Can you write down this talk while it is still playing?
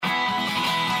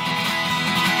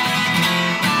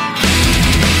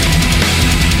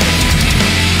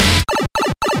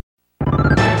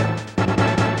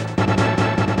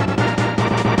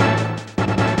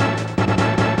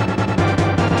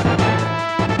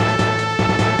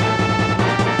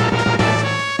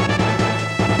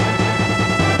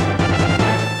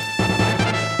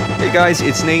Hey guys,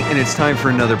 it's Nate, and it's time for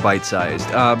another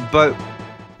bite-sized. But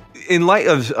in light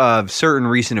of certain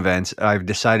recent events, I've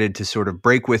decided to sort of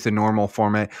break with the normal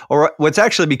format, or what's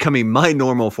actually becoming my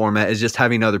normal format is just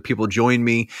having other people join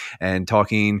me and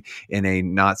talking in a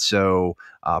not so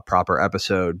proper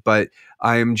episode. But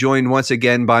I am joined once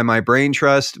again by my brain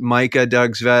trust, Micah,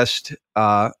 Doug's Vest,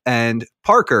 and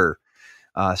Parker.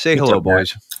 Say hello,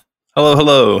 boys.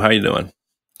 Hello. How you doing?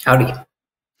 Howdy.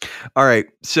 All right.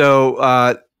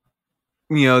 So,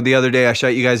 the other day I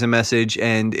shot you guys a message,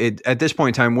 and at this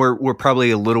point in time, we're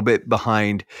probably a little bit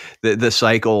behind the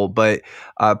cycle, but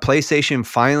PlayStation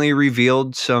finally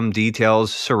revealed some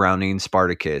details surrounding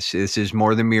Spartacus. This is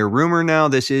more than mere rumor now.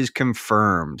 This is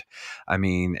confirmed. I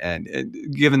mean, and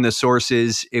given the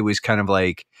sources, it was kind of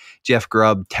like Jeff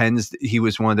Grubb he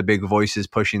was one of the big voices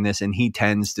pushing this, and he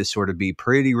tends to sort of be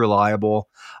pretty reliable.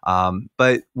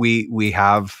 But we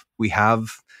have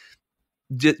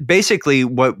basically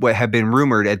what had been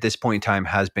rumored at this point in time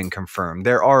has been confirmed.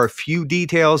 There are a few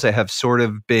details that have sort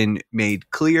of been made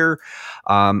clear.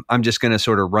 I'm just going to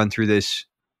sort of run through this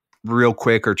real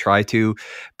quick, or try to.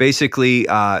 Basically,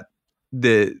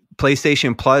 the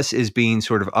PlayStation Plus is being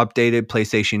sort of updated.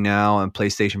 PlayStation Now and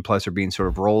PlayStation Plus are being sort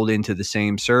of rolled into the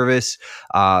same service.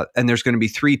 And there's going to be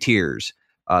 3 tiers.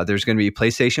 There's going to be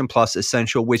PlayStation Plus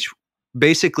Essential, which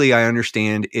basically I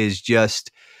understand is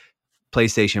just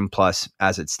PlayStation Plus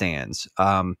as it stands.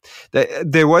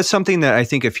 There was something that I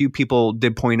think a few people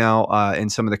did point out in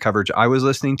some of the coverage I was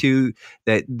listening to,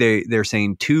 that they're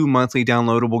saying 2 monthly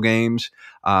downloadable games.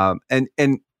 And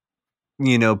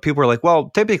people are like,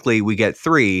 well, typically we get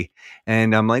 3.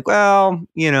 And I'm like, well,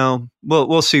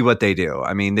 we'll see what they do.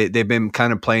 I mean, they've been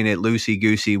kind of playing it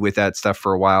loosey-goosey with that stuff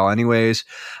for a while anyways.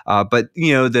 But,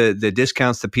 the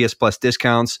discounts, the PS Plus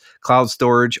discounts, cloud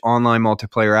storage, online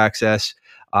multiplayer access,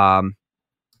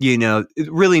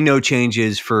 really no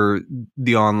changes for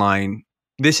the online.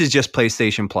 This is just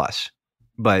PlayStation Plus,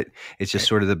 but it's just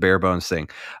sort of the bare bones thing.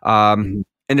 And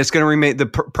it's going to remain, the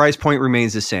price point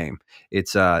remains the same.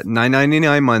 It's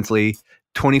 $9.99 monthly,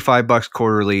 $25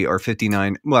 quarterly, or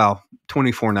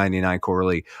 $24.99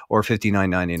 quarterly, or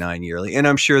 $59.99 yearly. And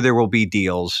I'm sure there will be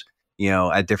deals,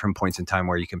 at different points in time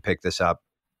where you can pick this up,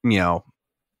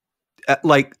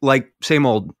 like same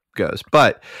old goes.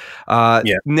 But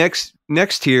next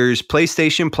tier is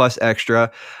PlayStation Plus Extra.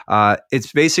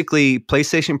 It's basically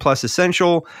PlayStation Plus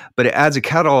Essential, but it adds a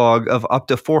catalog of up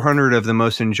to 400 of the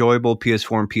most enjoyable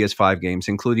PS4 and PS5 games,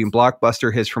 including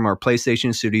blockbuster hits from our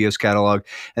PlayStation Studios catalog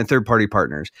and third-party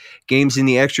partners. Games in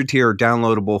the Extra tier are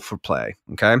downloadable for play.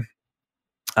 Okay.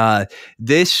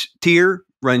 This tier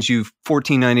runs you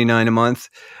 $14.99 a month,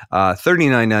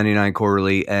 $39.99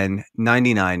 quarterly, and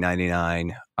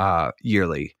 $99.99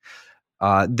 yearly.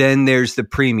 Then there's the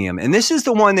premium. And this is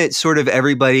the one that sort of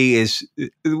everybody is,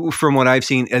 from what I've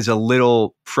seen, is a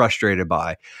little frustrated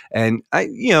by. And I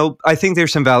think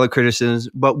there's some valid criticisms,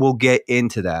 but we'll get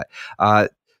into that.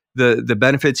 The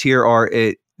benefits here are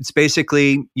it's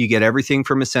basically you get everything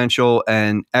from Essential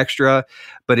and Extra,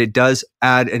 but it does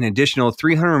add an additional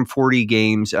 340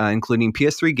 games, including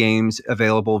PS3 games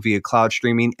available via cloud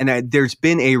streaming. And there's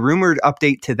been a rumored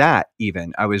update to that,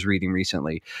 even, I was reading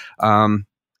recently.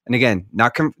 And again,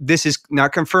 this is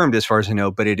not confirmed as far as I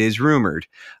know, but it is rumored.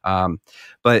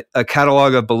 But a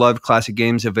catalog of beloved classic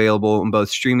games available in both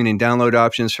streaming and download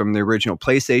options from the original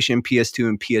PlayStation, PS2,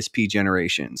 and PSP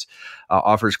generations.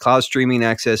 Offers cloud streaming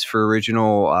access for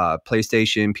original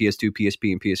PlayStation, PS2,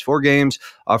 PSP, and PS4 games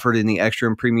offered in the Extra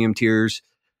and Premium tiers,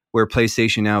 where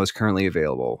PlayStation Now is currently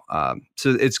available.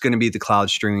 So it's going to be the cloud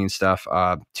streaming stuff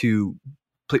to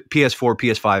PS4,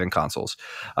 PS5, and consoles.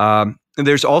 And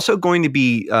there's also going to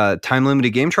be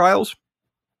time-limited game trials,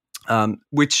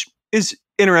 which is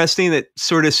interesting. That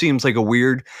sort of seems like a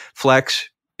weird flex,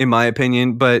 in my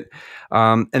opinion. But,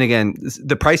 and again,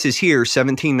 the prices here,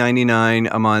 $17.99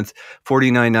 a month,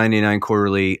 $49.99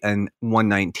 quarterly, and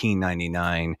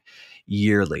 $119.99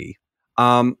 yearly.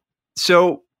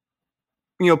 So,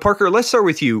 Parker, let's start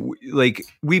with you. Like,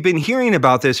 we've been hearing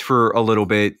about this for a little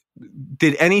bit.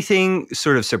 Did anything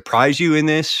sort of surprise you in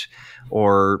this,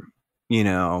 or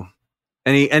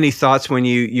any thoughts when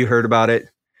you heard about it?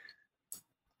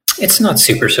 It's not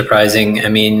super surprising. I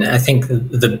mean, I think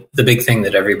the big thing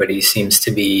that everybody seems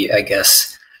to be, I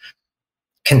guess,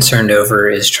 concerned over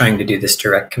is trying to do this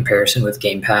direct comparison with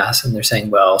Game Pass. And they're saying,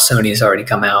 well, Sony's already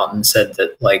come out and said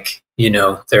that,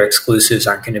 their exclusives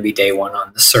aren't going to be day one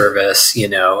on the service,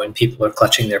 and people are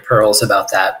clutching their pearls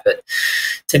about that. But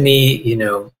to me,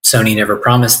 Sony never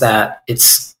promised that.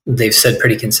 They've said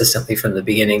pretty consistently from the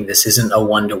beginning, this isn't a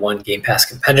one-to-one Game Pass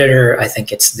competitor. I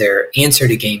think it's their answer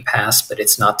to Game Pass, but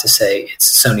it's not to say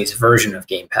it's Sony's version of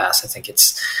Game Pass. I think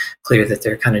it's clear that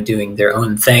they're kind of doing their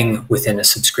own thing within a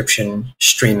subscription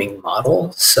streaming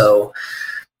model. So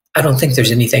I don't think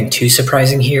there's anything too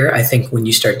surprising here. I think when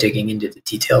you start digging into the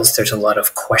details, there's a lot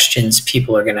of questions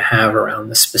people are going to have around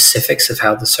the specifics of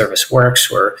how the service works,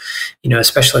 or,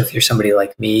 especially if you're somebody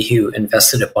like me who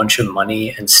invested a bunch of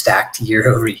money and stacked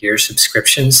year-over-year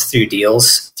subscriptions through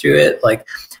deals through it. Like,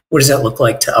 what does that look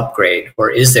like to upgrade? Or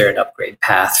is there an upgrade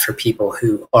path for people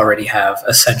who already have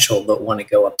Essential but want to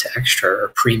go up to Extra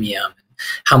or Premium?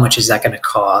 How much is that going to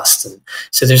cost? And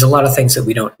so there's a lot of things that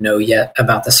we don't know yet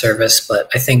about the service, but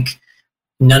I think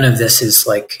none of this is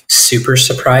like super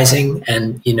surprising.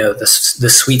 And, the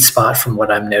sweet spot from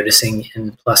what I'm noticing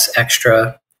in Plus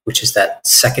Extra, which is that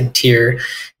second tier,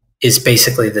 is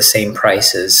basically the same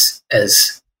price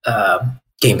as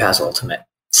Game Pass Ultimate.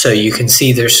 So you can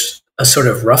see there's a sort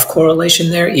of rough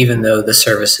correlation there, even though the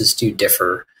services do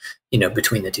differ,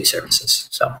 between the two services.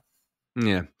 So,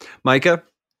 yeah. Micah?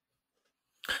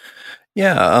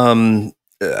 Yeah,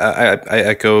 I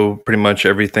echo pretty much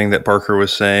everything that Parker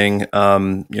was saying.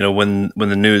 When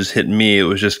the news hit me, it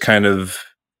was just kind of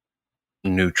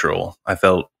neutral. I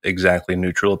felt exactly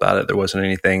neutral about it. There wasn't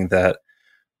anything that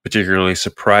particularly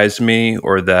surprised me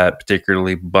or that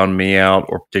particularly bummed me out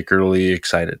or particularly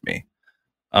excited me.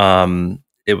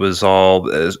 It was all,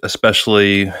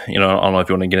 especially, I don't know if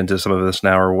you want to get into some of this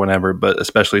now or whenever, but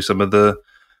especially some of the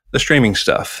streaming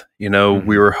stuff. Mm-hmm.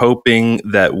 We were hoping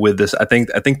that with this, I think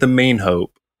the main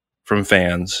hope from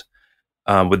fans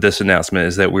with this announcement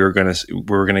is that we were going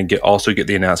to get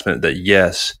the announcement that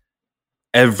yes,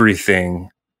 everything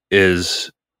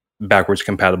is backwards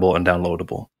compatible and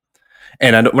downloadable.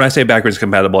 And when I say backwards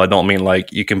compatible, I don't mean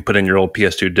like you can put in your old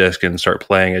PS2 disc and start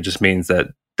playing. It just means that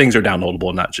things are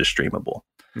downloadable, not just streamable.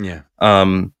 Yeah.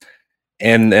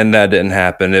 And that didn't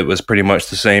happen. It was pretty much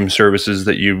the same services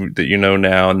that you know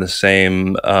now, and the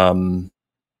same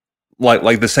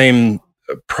like the same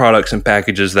products and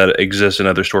packages that exist in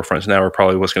other storefronts now are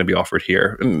probably what's going to be offered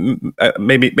here.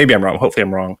 Maybe I'm wrong. Hopefully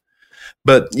I'm wrong.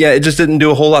 But yeah, it just didn't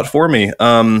do a whole lot for me.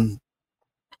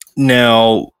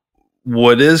 Now,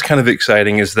 what is kind of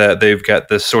exciting is that they've got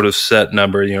this sort of set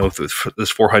number, this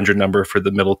 400 number for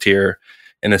the middle tier,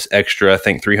 and this extra, I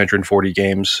think, 340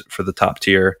 games for the top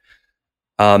tier.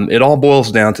 It all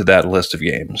boils down to that list of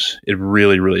games. It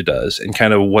really, really does. And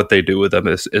kind of what they do with them.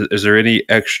 Is there any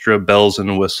extra bells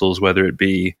and whistles, whether it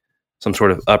be some sort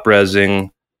of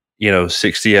up-resing,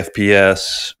 60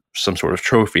 FPS, some sort of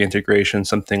trophy integration,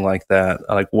 something like that?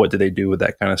 Like, what do they do with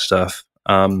that kind of stuff?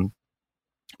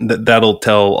 That'll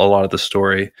tell a lot of the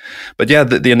story. But yeah,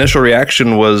 the initial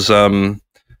reaction was kind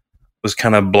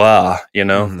of blah,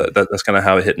 Mm-hmm. That's kind of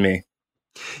how it hit me.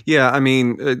 Yeah, I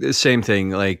mean, same thing.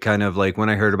 Like, kind of like when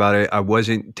I heard about it, I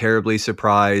wasn't terribly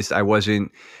surprised. I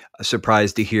wasn't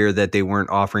surprised to hear that they weren't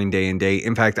offering day and date.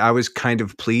 In fact, I was kind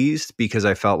of pleased because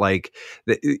I felt like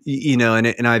that,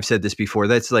 and I've said this before.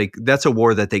 That's a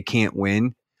war that they can't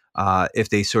win if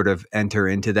they sort of enter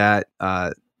into that.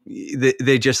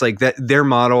 They just like that. Their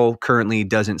model currently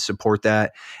doesn't support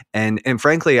that, and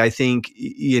frankly, I think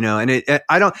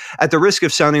I don't. At the risk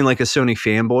of sounding like a Sony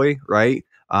fanboy, right?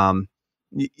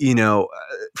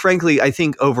 Frankly, I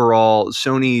think overall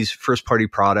Sony's first party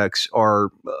products are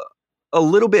a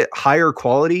little bit higher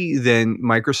quality than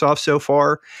Microsoft so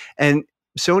far. And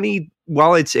Sony,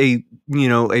 while it's a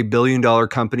 $1 billion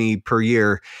company per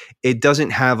year, it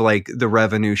doesn't have like the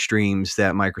revenue streams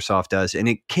that Microsoft does, and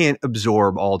it can't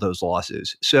absorb all those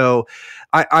losses. So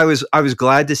I was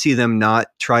glad to see them not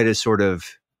try to sort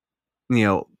of,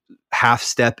 half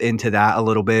step into that a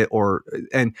little bit,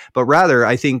 but rather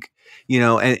I think,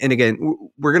 and again,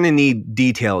 we're going to need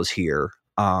details here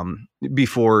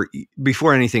before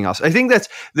anything else. I think that's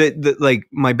the like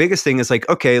my biggest thing is like,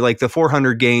 okay, like the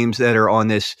 400 games that are on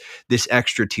this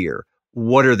extra tier,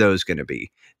 what are those going to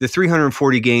be? The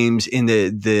 340 games in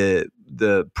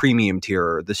the premium tier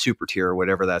or the super tier or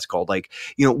whatever that's called, like,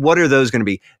 what are those going to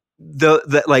be?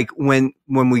 Like when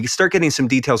we start getting some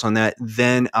details on that,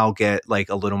 then I'll get like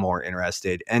a little more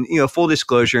interested. And full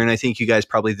disclosure, and I think you guys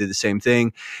probably did the same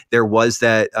thing. There was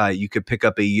that you could pick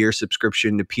up a year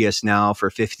subscription to PS Now for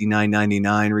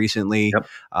 $59.99 recently. Yep.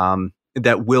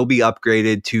 That will be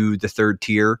upgraded to the third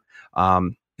tier.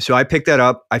 So I picked that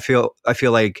up. I feel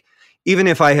like even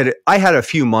if I had a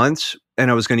few months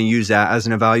and I was going to use that as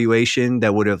an evaluation,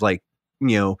 that would have like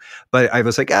but I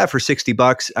was like, for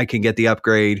 $60, I can get the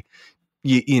upgrade.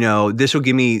 This will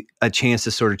give me a chance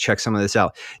to sort of check some of this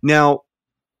out now.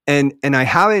 And I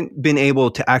haven't been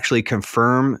able to actually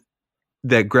confirm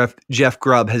that Jeff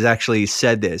Grubb has actually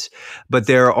said this, but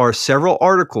there are several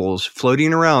articles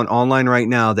floating around online right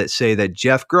now that say that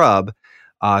Jeff Grubb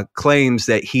claims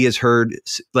that he has heard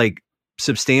like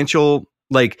substantial,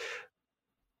 like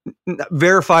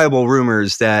verifiable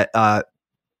rumors that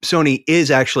Sony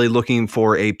is actually looking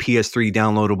for a PS3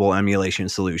 downloadable emulation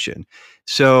solution.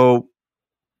 So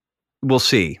we'll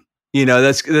see.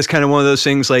 That's kind of one of those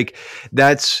things like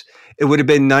it would have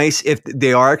been nice if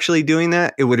they are actually doing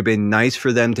that. It would have been nice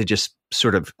for them to just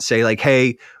sort of say like,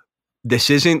 hey,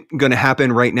 this isn't going to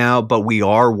happen right now, but we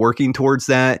are working towards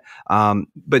that.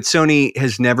 But Sony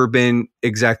has never been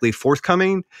exactly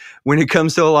forthcoming when it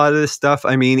comes to a lot of this stuff.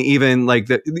 I mean, even like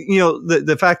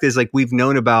the fact is like we've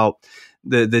known about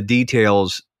the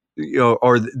details,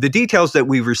 or the details that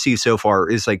we've received so far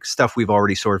is like stuff we've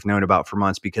already sort of known about for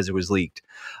months because it was leaked.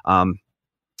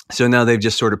 So now they've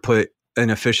just sort of put an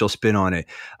official spin on it.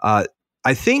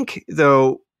 I think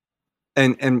though,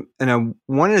 and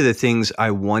one of the things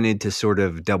I wanted to sort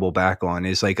of double back on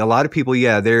is like a lot of people,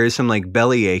 there is some like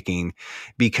belly aching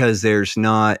because there's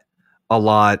not a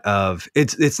lot of,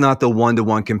 it's not the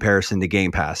one-to-one comparison to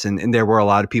Game Pass. And there were a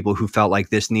lot of people who felt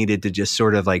like this needed to just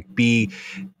sort of like be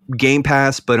Game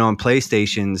Pass, but on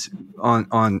PlayStations,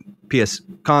 on PS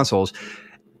consoles.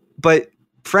 But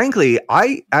frankly,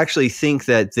 I actually think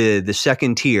that the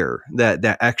second tier,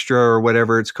 that extra or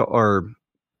whatever it's called, or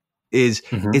is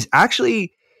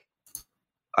actually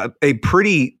a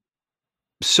pretty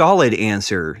solid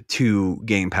answer to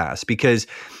Game Pass, because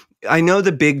I know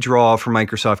the big draw for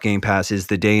Microsoft Game Pass is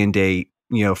the day and date,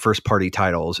 first party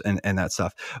titles and that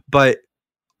stuff. But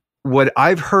what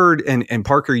I've heard, and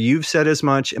Parker, you've said as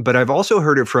much, but I've also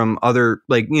heard it from other,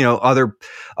 like,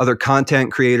 other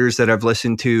content creators that I've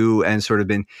listened to and sort of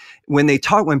been,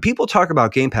 when people talk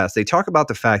about Game Pass, they talk about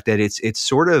the fact that it's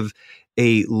sort of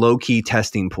a low key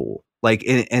testing pool. Like,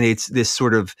 and it's this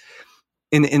sort of,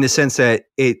 in the sense that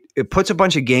it puts a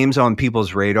bunch of games on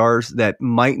people's radars that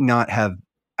might not have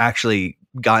actually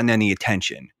gotten any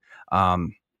attention.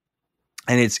 And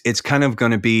it's kind of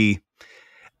going to be,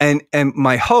 and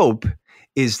my hope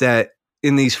is that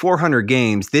in these 400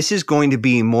 games, this is going to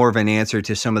be more of an answer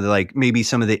to some of the, like, maybe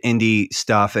some of the indie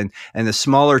stuff and the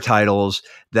smaller titles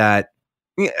that,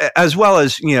 as well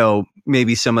as,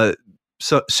 maybe some of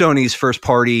Sony's first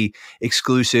party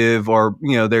exclusive, or,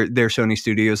 their Sony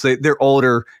studios, they're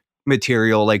older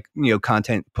material, like,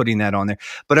 content, putting that on there.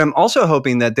 But I'm also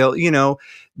hoping that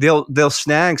they'll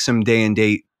snag some day and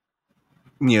date,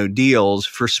 deals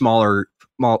for smaller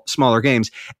games,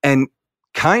 and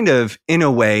kind of in a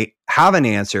way have an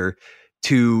answer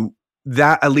to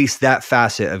that, at least that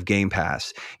facet of Game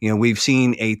Pass. We've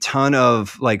seen a ton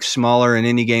of like smaller and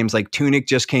indie games, like Tunic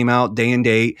just came out day and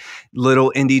date,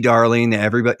 little indie darling that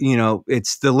everybody,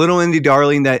 it's the little indie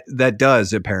darling that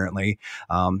does apparently,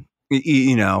 but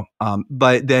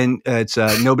then it's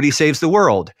Nobody Saves the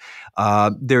World.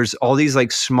 There's all these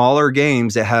like smaller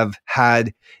games that have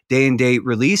had day and date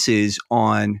releases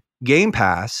on Game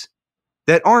Pass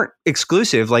that aren't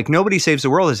exclusive. Like Nobody Saves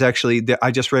the World is actually, I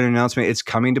just read an announcement, it's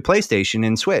coming to PlayStation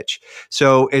and Switch.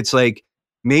 So it's like,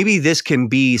 maybe this can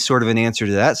be sort of an answer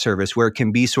to that service, where it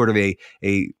can be sort of a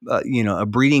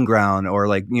breeding ground, or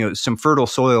like, some fertile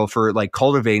soil for like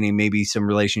cultivating maybe some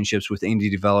relationships with indie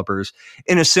developers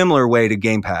in a similar way to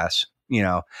Game Pass,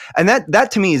 and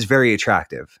that to me is very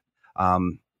attractive.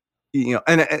 And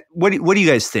what do you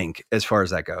guys think as far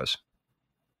as that goes?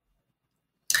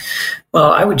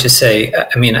 Well, I would just say,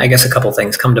 I guess a couple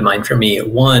things come to mind for me.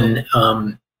 One,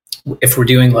 if we're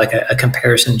doing like a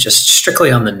comparison just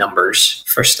strictly on the numbers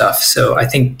for stuff. So I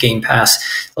think Game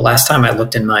Pass, the last time I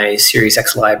looked in my Series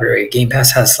X library, Game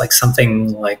Pass has like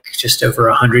something like just over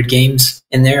 100 games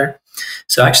in there.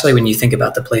 So actually, when you think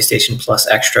about the PlayStation Plus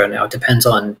Extra, now it depends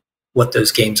on what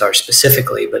those games are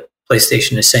specifically, but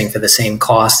PlayStation is saying for the same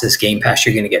cost as Game Pass,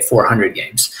 you're going to get 400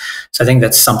 games. So I think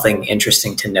that's something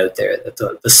interesting to note there, that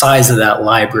the size of that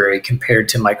library compared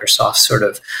to Microsoft's sort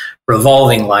of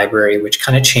revolving library, which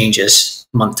kind of changes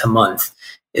month to month,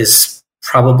 is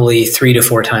probably 3 to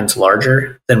 4 times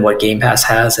larger than what Game Pass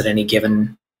has at any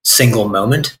given single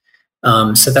moment.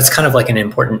 So that's kind of like an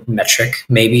important metric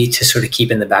maybe to sort of keep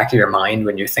in the back of your mind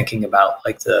when you're thinking about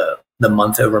like the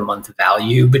month over month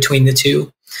value between the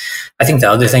two. I think the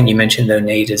other thing you mentioned though,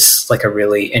 Nate, is like a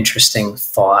really interesting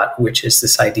thought, which is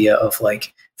this idea of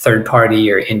like third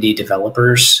party or indie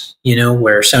developers,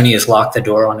 where Sony has locked the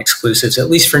door on exclusives, at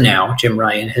least for now. Jim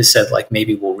Ryan has said like,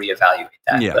 maybe we'll reevaluate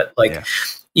that. Yeah, but like,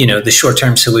 the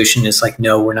short-term solution is like,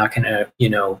 no, we're not going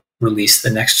to, release the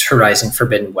next Horizon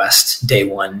Forbidden West day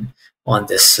one on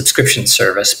this subscription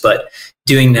service. But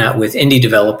doing that with indie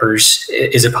developers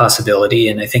is a possibility.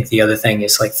 And I think the other thing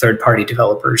is like third-party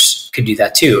developers could do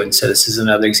that too. And so this is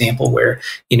another example where,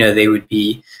 they would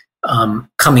be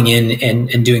coming in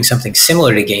and doing something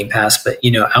similar to Game Pass, but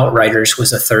Outriders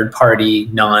was a third-party,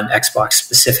 non-Xbox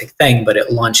specific thing, but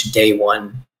it launched day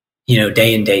one,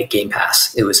 day and date Game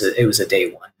Pass. It was a day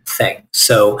one thing.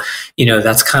 So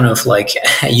that's kind of like,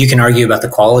 you can argue about the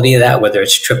quality of that, whether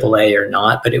it's AAA or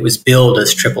not, but it was billed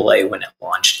as AAA when it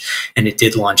launched, and it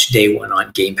did launch day one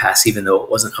on Game Pass, even though it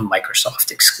wasn't a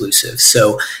Microsoft exclusive.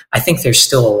 So I think there's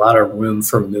still a lot of room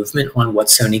for movement on what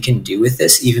Sony can do with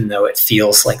this, even though it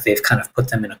feels like they've kind of put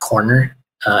them in a corner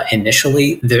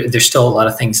initially. There's still a lot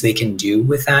of things they can do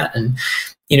with that. And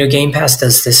Game Pass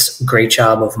does this great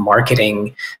job of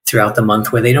marketing throughout the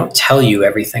month where they don't tell you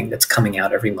everything that's coming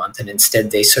out every month. And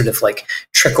instead they sort of like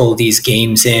trickle these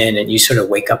games in, and you sort of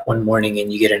wake up one morning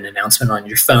and you get an announcement on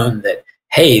your phone that,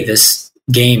 hey, this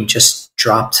game just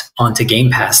dropped onto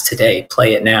Game Pass today,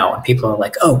 play it now. And people are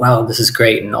like, oh, wow, this is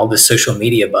great. And all this social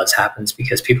media buzz happens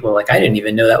because people are like, I didn't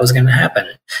even know that was going to happen.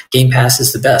 Game Pass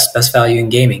is the best value in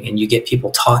gaming. And you get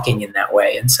people talking in that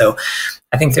way. And so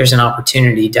I think there's an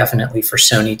opportunity definitely for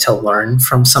Sony to learn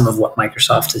from some of what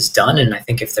Microsoft has done. And I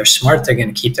think if they're smart, they're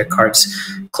going to keep their cards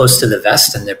close to the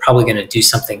vest, and they're probably going to do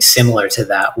something similar to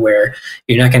that, where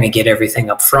you're not going to get everything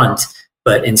up front,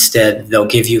 but instead they'll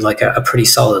give you like a pretty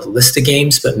solid list of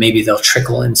games, but maybe they'll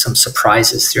trickle in some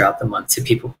surprises throughout the month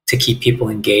to keep people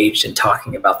engaged and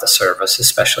talking about the service,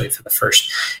 especially for the first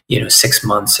 6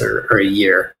 months or a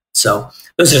year. So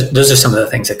those are some of the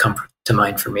things that come to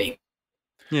mind for me.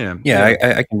 Yeah.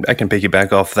 I can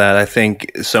piggyback off that. I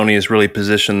think Sony has really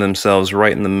positioned themselves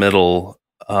right in the middle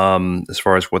as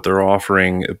far as what they're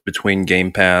offering between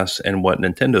Game Pass and what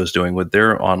Nintendo's doing with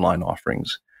their online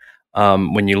offerings.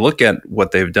 When you look at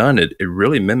what they've done, it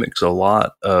really mimics a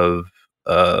lot of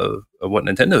what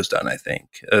Nintendo's done. I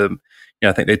think.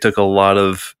 I think they took a lot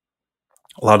of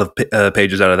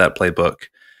pages out of that playbook,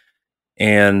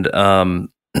 and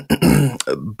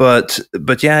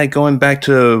but yeah, going back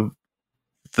to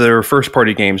their first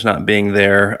party games not being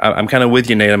there, I'm kind of with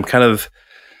you, Nate. It's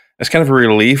kind of a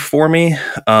relief for me.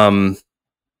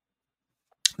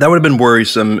 That would have been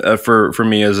worrisome for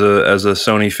me as a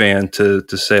Sony fan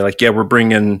to say like, yeah, we're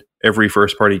bringing every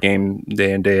first party game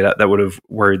day and day. That would have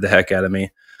worried the heck out of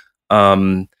me.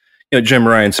 Jim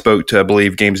Ryan spoke to, I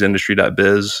believe,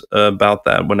 GamesIndustry.biz about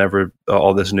that whenever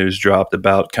all this news dropped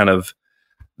about kind of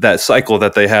that cycle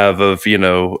that they have of,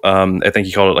 I think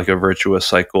he called it like a virtuous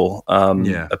cycle,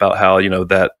 about how,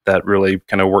 that really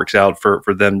kind of works out for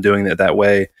them doing it that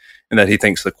way. And that he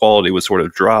thinks the quality would sort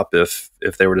of drop if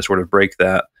they were to sort of break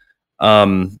that.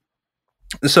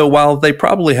 So while they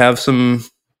probably have some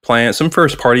plans, some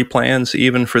first party plans,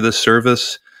 even for this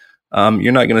service,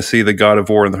 you're not going to see the God of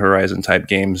War and the Horizon type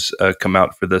games come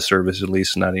out for this service, at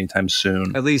least not anytime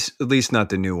soon. At least not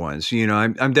the new ones.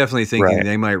 I'm definitely thinking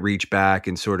they might reach back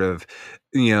and sort of,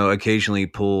 occasionally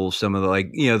pull some of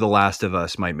the The Last of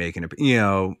Us might make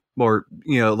or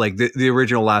like the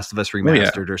original Last of Us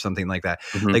remastered or something like that.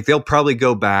 Mm-hmm. Like they'll probably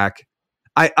go back.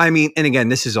 I mean, and again,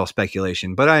 this is all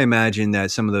speculation, but I imagine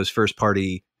that some of those first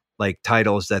party like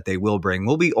titles that they will bring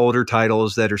will be older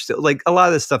titles that are still like a lot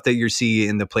of the stuff that you see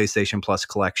in the PlayStation Plus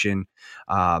collection.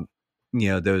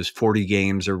 Those 40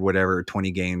 games or whatever,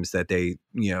 20 games that they,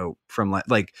 from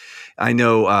like, I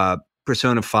know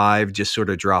Persona 5 just sort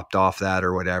of dropped off that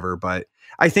or whatever, but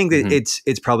I think that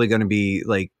it's probably going to be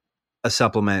like a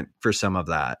supplement for some of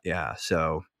that. Yeah.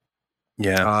 So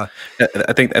yeah,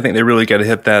 I think they really got to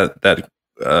hit that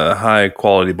high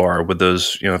quality bar with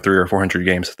those 300 or 400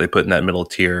 games that they put in that middle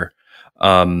tier.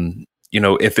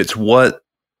 If it's what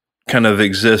kind of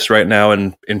exists right now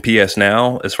in PS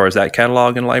Now as far as that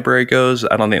catalog and library goes,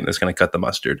 I don't think that's going to cut the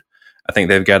mustard. I think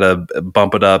they've got to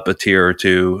bump it up a tier or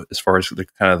two as far as the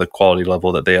kind of the quality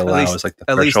level that they allow is like the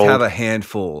threshold. At least have a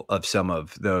handful of some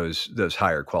of those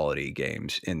higher quality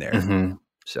games in there. Mm-hmm.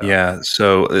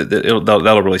 So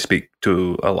that'll really speak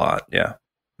to a lot. Yeah.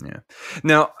 Yeah.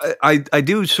 Now, I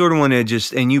do sort of want to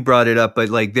just, and you brought it up, but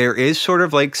like there is sort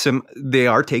of like they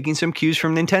are taking some cues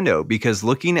from Nintendo, because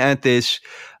looking at this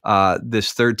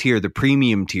third tier, the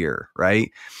premium tier,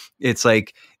 right? It's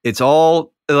like, it's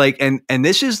all like, and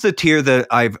this is the tier that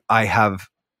I have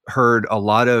heard a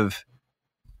lot of,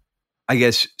 I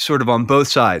guess, sort of on both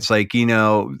sides. Like,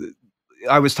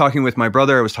 I was talking with my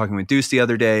brother, I was talking with Deuce the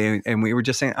other day, and we were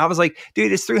just saying, I was like,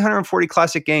 dude, it's 340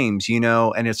 classic games,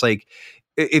 and it's like,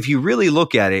 if you really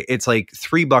look at it, it's like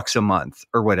 $3 a month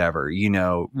or whatever,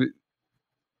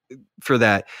 for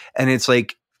that. And it's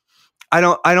like, I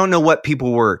don't know what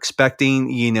people were expecting,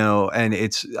 and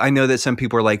I know that some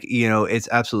people are like, it's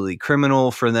absolutely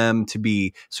criminal for them to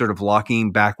be sort of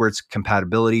locking backwards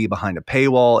compatibility behind a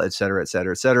paywall, et cetera, et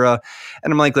cetera, et cetera.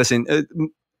 And I'm like, listen,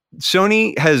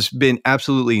 Sony has been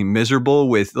absolutely miserable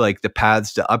with like the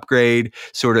paths to upgrade,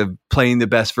 sort of playing the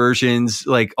best versions,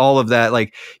 like all of that.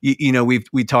 Like,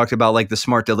 we talked about like the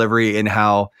smart delivery and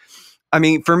how, I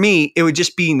mean, for me, it would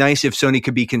just be nice if Sony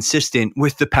could be consistent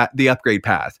with the upgrade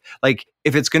path. Like,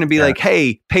 if it's going to be like,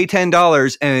 hey, pay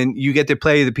 $10 and you get to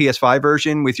play the PS5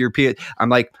 version with your I'm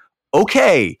like,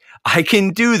 okay, I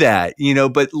can do that,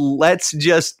 but let's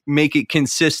just make it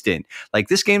consistent. Like,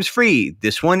 this game's free,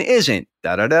 this one isn't,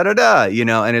 da da da da da,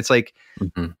 and it's like,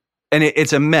 and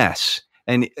it's a mess.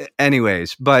 And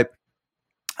anyways, but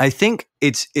I think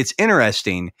it's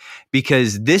interesting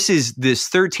because this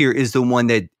third tier is the one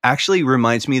that actually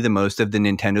reminds me the most of the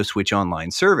Nintendo Switch Online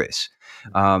service,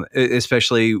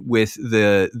 especially with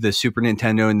the Super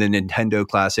Nintendo and the Nintendo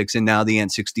Classics, and now the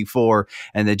N64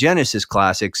 and the Genesis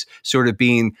Classics sort of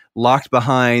being locked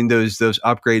behind those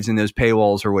upgrades and those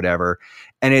paywalls or whatever.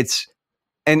 And it's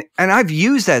and I've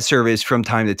used that service from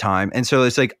time to time. And so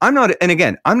it's like, I'm not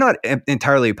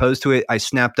entirely opposed to it. I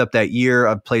snapped up that year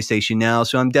of PlayStation Now,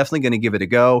 so I'm definitely going to give it a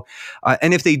go.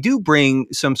 And if they do bring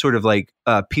some sort of like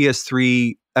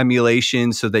PS3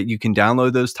 emulation so that you can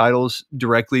download those titles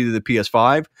directly to the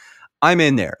PS5, I'm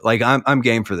in there. Like, I'm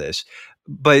game for this.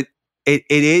 But it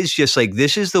is just like,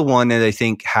 this is the one that I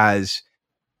think has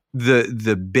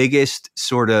the biggest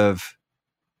sort of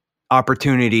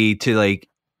opportunity to like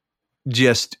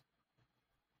just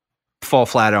fall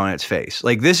flat on its face.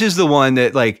 Like, this is the one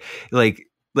that like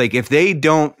if they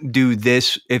don't do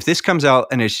this, if this comes out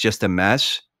and it's just a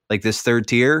mess, like this third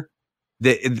tier,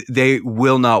 they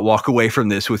will not walk away from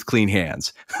this with clean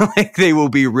hands. Like, they will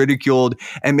be ridiculed,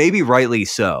 and maybe rightly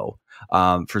so,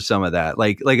 for some of that.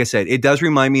 Like I said, it does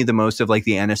remind me the most of like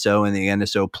the NSO and the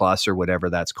NSO Plus or whatever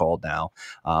that's called now.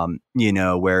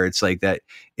 Where it's like that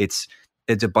it's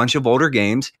a bunch of older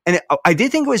games. And I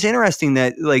did think it was interesting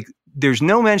that like there's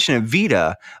no mention of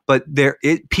Vita, but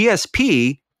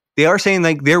PSP, they are saying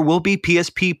like there will be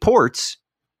PSP ports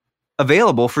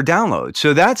available for download.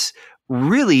 So that's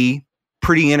really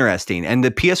pretty interesting. And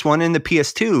the PS1 and the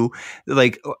PS2,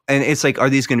 like, and it's like, are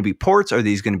these going to be ports? Are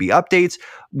these going to be updates?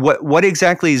 What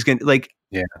exactly is going to, like,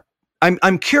 yeah.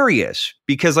 I'm curious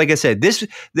because, like I said,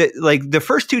 like the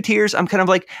first two tiers, I'm kind of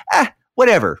like,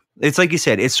 whatever. It's like you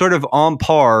said, it's sort of on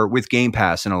par with Game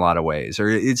Pass in a lot of ways, or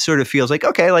it sort of feels like,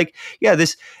 okay, like, yeah,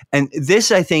 this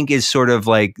I think is sort of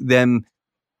like them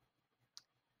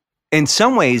in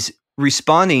some ways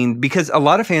responding, because a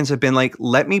lot of fans have been like,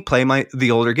 let me play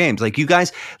the older games. Like, you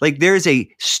guys, like, there's a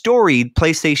storied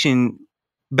PlayStation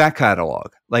back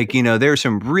catalog. Like, there's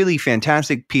some really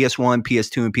fantastic PS1,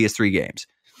 PS2, and PS3 games,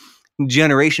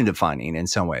 generation defining in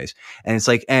some ways. And it's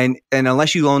like, and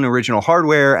unless you own original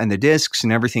hardware and the discs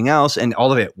and everything else, and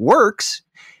all of it works,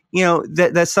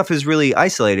 that stuff is really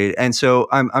isolated. And so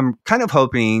I'm kind of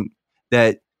hoping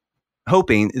that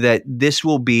this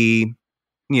will be,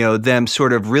 them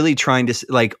sort of really trying to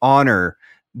like honor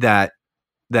that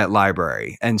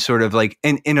library, and sort of like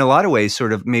in a lot of ways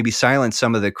sort of maybe silence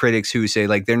some of the critics who say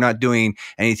like they're not doing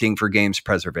anything for games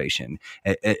preservation,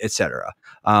 et cetera.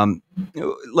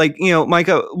 Like,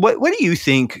 Micah, what do you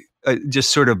think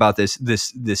just sort of about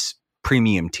this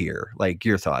premium tier? Like,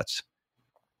 your thoughts?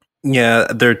 Yeah,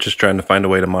 they're just trying to find a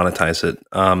way to monetize it.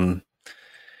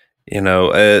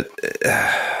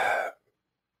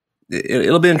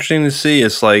 It'll be interesting to see.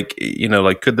 It's like,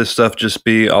 like, could this stuff just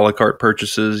be a la carte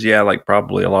purchases? Yeah, like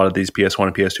probably a lot of these PS1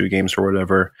 and PS2 games or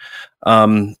whatever.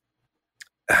 I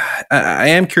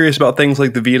am curious about things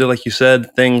like the Vita, like you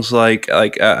said, things like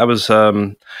I was,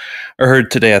 I heard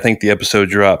today, I think the episode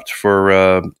dropped for,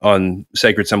 on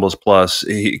Sacred Symbols Plus,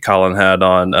 Colin had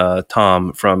on,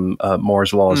 Tom from,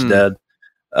 Moore's Law is Dead,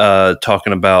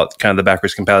 talking about kind of the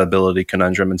backwards compatibility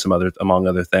conundrum and among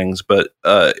other things. But,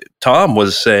 Tom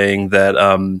was saying that,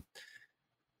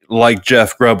 like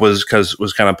Jeff Grubb was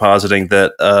kind of positing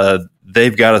that,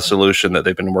 they've got a solution that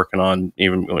they've been working on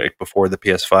even like before the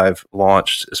PS5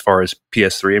 launched as far as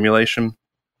PS3 emulation,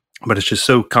 but it's just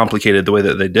so complicated the way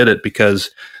that they did it,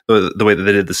 because the way that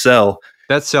they did the cell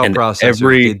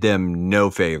processor did them no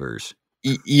favors.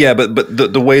 Yeah, but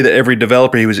the way that every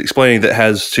developer he was explaining that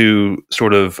has to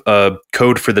sort of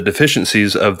code for the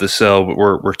deficiencies of the cell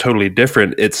were totally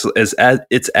different. It's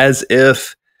as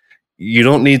if you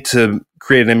don't need to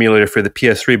create an emulator for the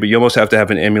PS3, but you almost have to have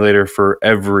an emulator for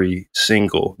every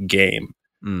single game.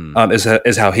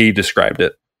 Is how he described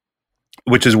it,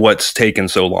 which is what's taken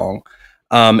so long.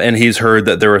 And he's heard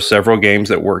that there are several games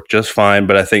that work just fine,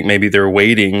 but I think maybe they're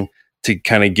waiting to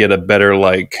kind of get a better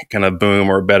kind of boom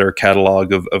or a better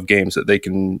catalog of games that they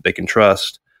can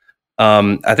trust.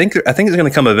 I think it's going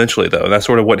to come eventually, though. That's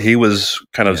sort of what he was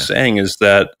kind of saying, is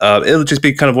that it'll just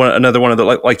be kind of another one of the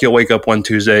like you'll wake up one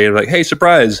Tuesday and like, hey,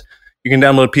 surprise, you can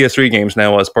download PS3 games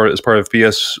now as part of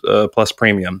PS Plus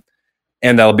Premium,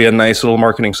 and that'll be a nice little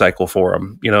marketing cycle for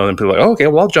them, And people are like, oh, okay,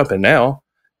 well, I'll jump in now,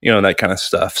 that kind of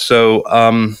stuff. So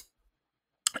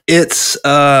it's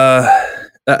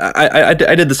I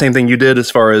did the same thing you did, as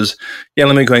far as,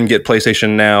 let me go ahead and get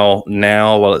PlayStation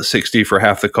now while it's $60 for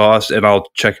half the cost, and I'll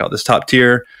check out this top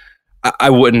tier. I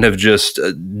wouldn't have just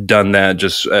done that.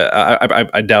 Just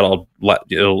I doubt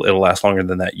it'll last longer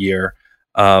than that year,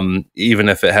 even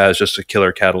if it has just a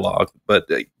killer catalog. But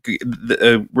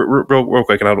real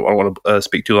quick, and I don't want to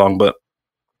speak too long, but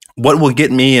what will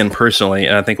get me in personally,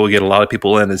 and I think will get a lot of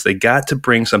people in, is they got to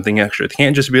bring something extra. They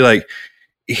can't just be like,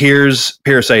 here's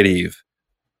Parasite Eve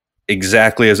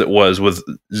exactly as it was, with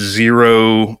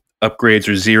zero upgrades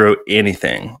or zero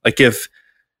anything. Like if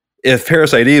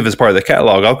Parasite Eve is part of the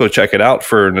catalog, I'll go check it out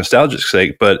for nostalgia's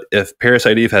sake. But if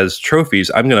Parasite Eve has trophies,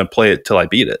 I'm going to play it till I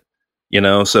beat it.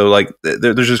 So like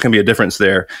there's just going to be a difference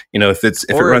there. If it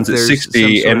runs at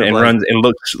 60 and runs and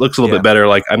looks a little bit better,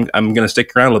 like I'm going to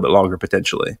stick around a little bit longer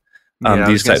potentially.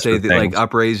 These types of things, like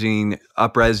upresing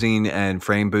and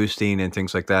frame boosting and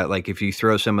things like that. Like if you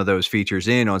throw some of those features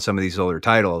in on some of these older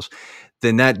titles,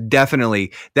 then that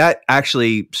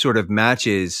actually sort of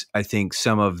matches, I think,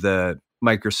 some of the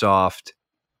Microsoft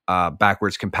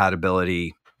backwards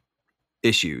compatibility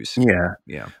issues.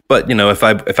 Yeah. But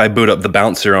if I boot up the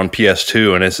bouncer on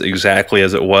PS2 and it's exactly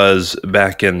as it was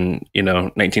back in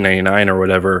 1999 or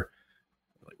whatever,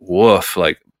 woof,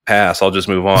 like, pass, I'll just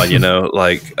move on,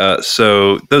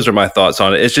 so those are my thoughts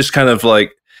on it. It's just kind of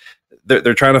like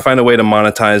they're trying to find a way to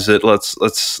monetize it.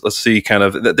 Let's see kind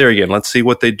of there again. Let's see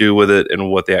what they do with it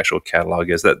and what the actual catalog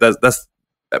is. That's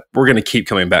we're going to keep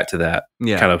coming back to that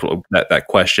kind of that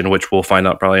question, which we'll find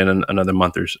out probably in another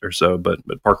month or so. But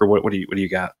Parker, what do you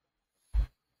got?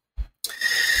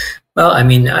 Well, I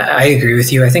mean, I agree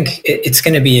with you. I think it's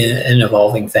going to be an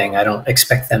evolving thing. I don't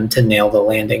expect them to nail the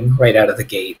landing right out of the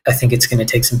gate. I think it's going to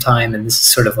take some time, and this is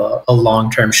sort of a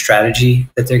long-term strategy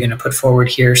that they're going to put forward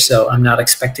here. So I'm not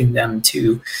expecting them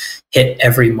to hit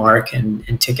every mark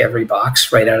and tick every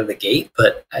box right out of the gate.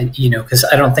 But, because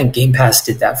I don't think Game Pass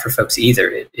did that for folks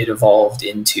either. It evolved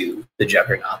into the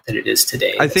juggernaut that it is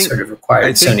today. I think sort of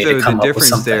required Sony to come up with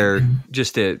something. There,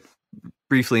 just to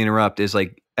briefly interrupt, is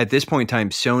like, at this point in time,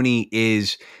 Sony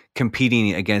is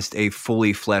competing against a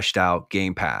fully fleshed out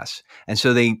Game Pass. And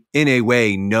so they, in a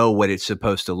way, know what it's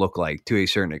supposed to look like to a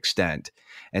certain extent.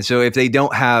 And so if they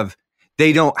don't have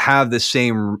the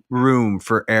same room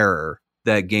for error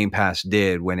that Game Pass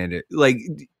did when it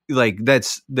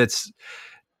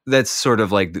that's sort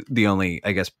of like the only,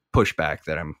 I guess, pushback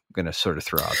that I'm going to sort of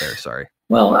throw out there. Sorry.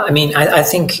 Well, I mean, I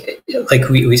think like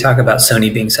we talk about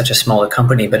Sony being such a smaller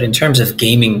company, but in terms of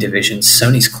gaming divisions,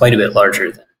 Sony's quite a bit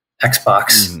larger than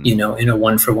Xbox, in a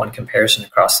 1-for-1 comparison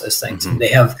across those things. And they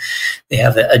have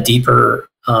a deeper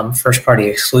first party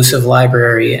exclusive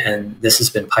library, and this has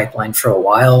been pipelined for a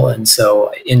while. And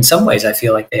so in some ways, I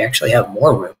feel like they actually have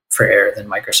more room for error than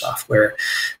Microsoft, where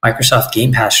Microsoft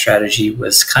Game Pass strategy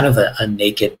was kind of a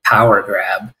naked power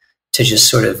grab to just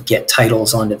sort of get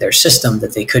titles onto their system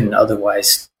that they couldn't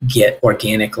otherwise get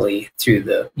organically through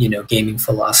the, gaming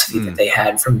philosophy that they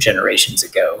had from generations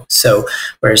ago. So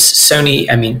whereas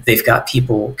Sony, I mean, they've got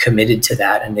people committed to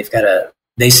that, and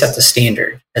they set the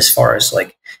standard as far as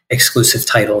like exclusive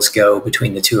titles go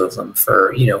between the two of them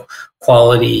for,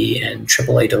 quality and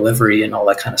AAA delivery and all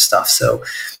that kind of stuff. So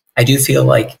I do feel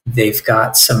like they've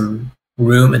got some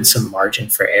room and some margin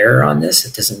for error on this.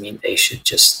 It doesn't mean they should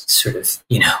just sort of,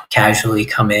 casually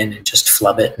come in and just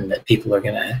flub it and that people are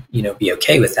going to, be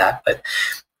okay with that. But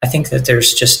I think that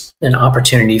there's just an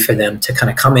opportunity for them to kind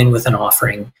of come in with an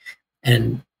offering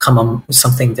and come on with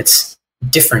something that's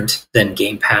different than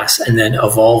Game Pass, and then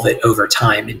evolve it over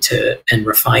time and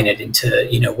refine it into,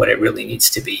 what it really needs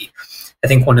to be. I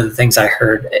think one of the things I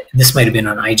heard, this might have been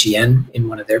on IGN in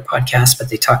one of their podcasts, but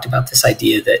they talked about this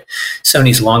idea that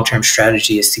Sony's long-term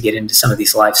strategy is to get into some of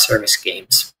these live service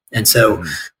games. And so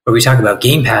when we talk about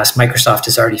Game Pass, Microsoft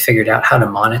has already figured out how to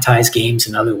monetize games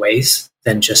in other ways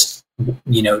than just,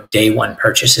 day one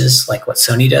purchases like what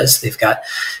Sony does. They've got,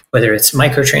 whether it's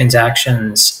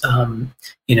microtransactions,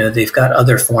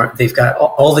 they've got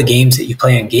all the games that you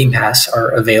play on Game Pass are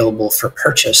available for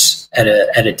purchase at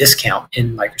a discount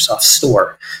in Microsoft's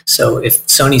store. So if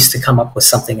Sony's to come up with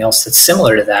something else that's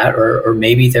similar to that, or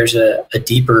maybe there's a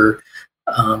deeper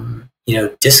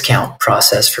discount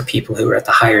process for people who are at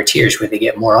the higher tiers where they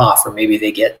get more off, or maybe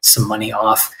they get some money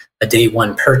off a day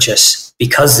one purchase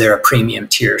because they're a premium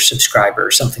tier subscriber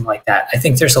or something like that. I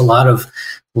think there's a lot of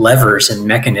levers and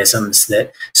mechanisms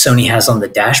that Sony has on the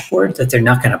dashboard that they're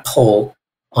not going to pull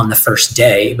on the first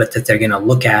day, but that they're going to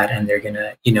look at, and they're going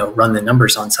to, run the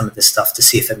numbers on some of this stuff to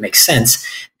see if it makes sense.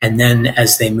 And then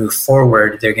as they move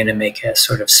forward, they're going to make a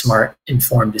sort of smart,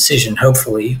 informed decision,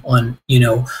 hopefully, on,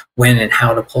 when and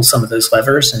how to pull some of those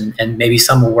levers. And maybe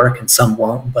some will work and some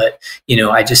won't. But,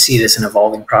 I just see this an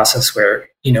evolving process where,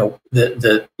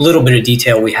 the little bit of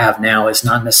detail we have now is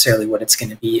not necessarily what it's going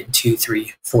to be in 2,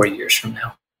 3, 4 years from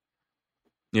now.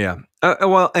 Yeah.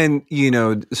 Well, and,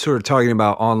 sort of talking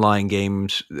about online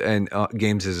games and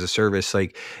games as a service,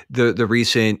 like the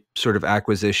recent sort of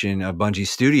acquisition of Bungie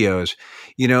Studios,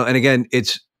 and again,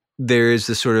 there is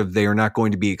this sort of, they are not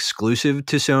going to be exclusive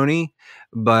to Sony,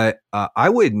 but I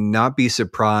would not be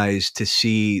surprised to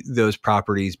see those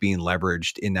properties being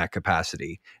leveraged in that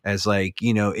capacity as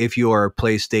if you are a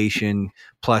PlayStation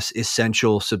Plus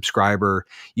Essential subscriber,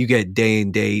 you get day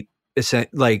and date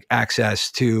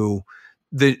access to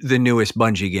the newest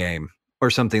Bungie game or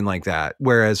something like that.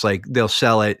 Whereas they'll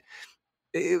sell it.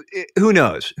 Who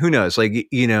knows? It's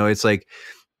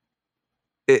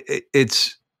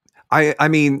I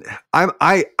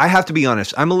have to be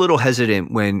honest. I'm a little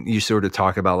hesitant when you sort of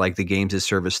talk about the games as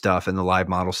service stuff and the live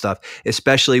model stuff,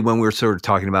 especially when we're sort of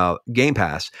talking about Game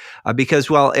Pass, because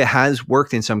while it has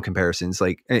worked in some comparisons,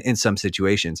 in some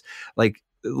situations,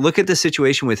 look at the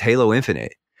situation with Halo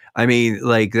Infinite. I mean,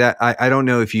 that, I don't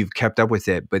know if you've kept up with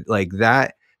it, but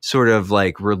that sort of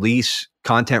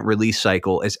content release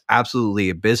cycle is absolutely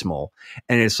abysmal.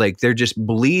 And it's they're just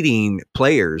bleeding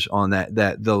players on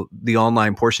the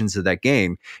online portions of that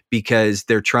game because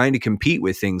they're trying to compete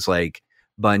with things like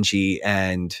Bungie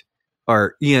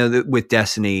with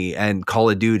Destiny and Call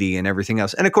of Duty and everything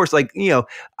else. And of course,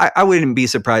 I wouldn't be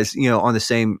surprised, on the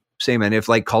same end if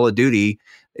Call of Duty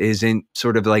isn't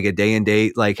sort of a day and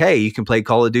date, hey, you can play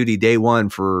Call of Duty day one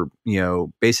for,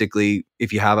 basically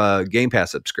if you have a Game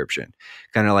Pass subscription,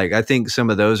 kind of I think some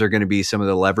of those are going to be some of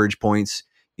the leverage points,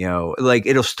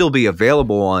 it'll still be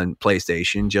available on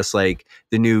PlayStation, just like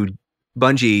the new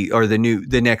Bungie or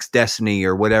the next Destiny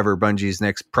or whatever Bungie's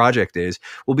next project is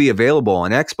will be available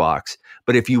on Xbox.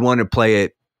 But if you want to play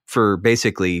it for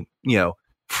basically,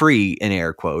 free in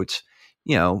air quotes,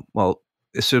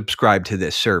 subscribe to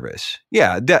this service.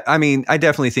 Yeah. I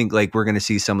definitely think we're going to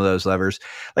see some of those levers.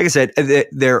 Like I said,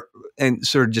 they're, and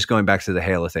sort of just going back to the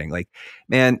Halo thing,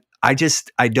 man, I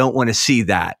don't want to see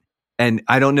that. And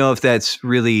I don't know if that's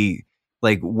really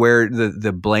where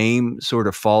the blame sort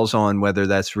of falls on, whether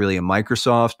that's really a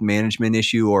Microsoft management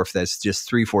issue or if that's just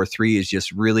 343 is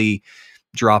just really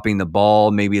dropping the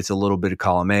ball. Maybe it's a little bit of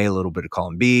column A, a little bit of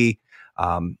column B.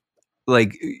 You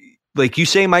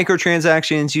say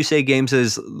microtransactions, you say games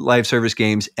as live service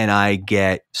games, and I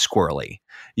get squirrely,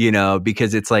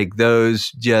 because it's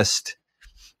those just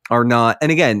are not.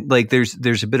 And again,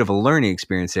 there's a bit of a learning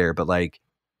experience there, but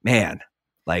man,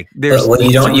 there's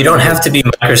you don't have to be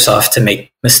Microsoft to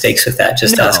make mistakes with that.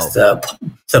 Just ask the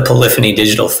Polyphony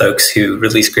Digital folks who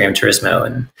released Gran Turismo,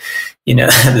 and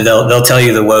they'll tell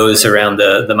you the woes around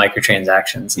the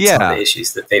microtransactions and some of the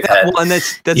issues that they've had. Well, and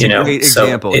that's a great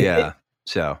example.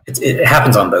 So it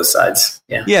happens on both sides.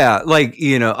 Yeah. Yeah.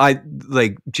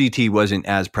 GT wasn't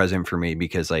as present for me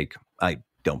because I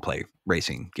don't play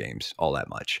racing games all that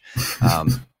much.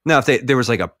 Now if there was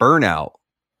a Burnout,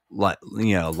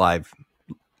 live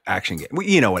action game,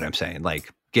 you know what I'm saying?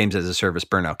 Games as a service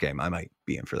Burnout game, I might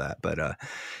be in for that, but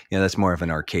that's more of an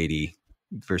arcadey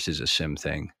versus a sim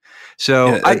thing.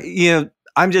 So I'm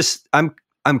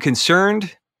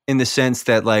concerned in the sense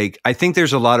that I think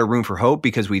there's a lot of room for hope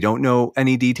because we don't know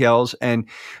any details. And,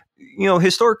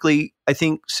 historically, I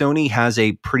think Sony has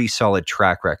a pretty solid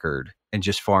track record and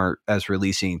just far as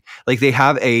releasing, they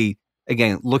have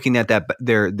again, looking at that,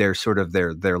 their sort of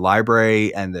their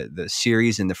library and the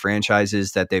series and the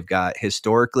franchises that they've got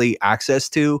historically access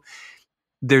to,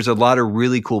 there's a lot of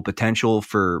really cool potential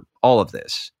for all of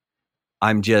this.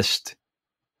 I'm just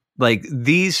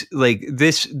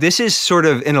this is sort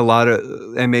of in a lot of,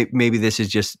 and maybe this is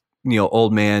just,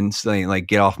 old man saying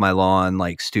get off my lawn,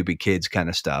 stupid kids kind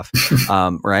of stuff.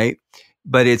 Right.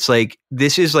 But it's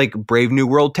this is Brave New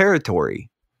World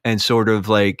territory, and sort of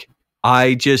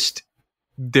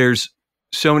there's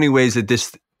so many ways that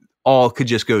this all could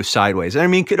just go sideways. I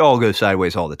mean, it could all go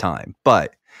sideways all the time,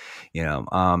 but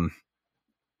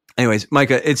anyways,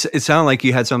 Micah, it sounded like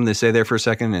you had something to say there for a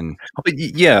second. And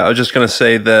yeah, I was just going to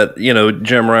say that,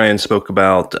 Jim Ryan spoke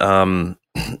about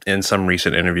in some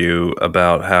recent interview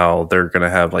about how they're going to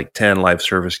have like 10 live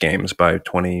service games by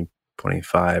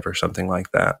 2025 or something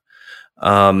like that.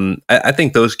 I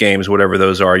think those games, whatever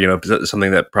those are,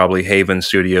 something that probably Haven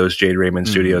Studios, Jade Raymond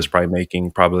Studios probably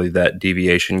making, probably that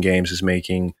Deviation Games is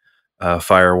making,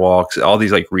 Firewalks, all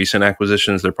these like recent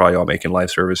acquisitions, they're probably all making live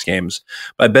service games.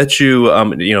 But I bet you,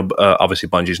 obviously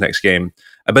Bungie's next game,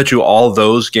 I bet you all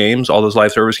those games, all those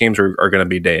live service games are going to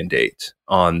be day and date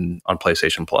on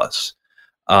PlayStation Plus.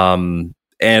 And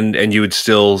you would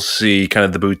still see kind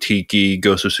of the boutique-y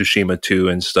Ghost of Tsushima 2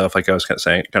 and stuff, like I was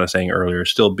kind of saying earlier,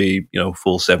 still be,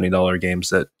 full $70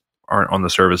 games that aren't on the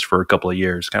service for a couple of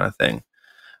years kind of thing.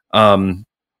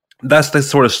 That's the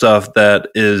sort of stuff that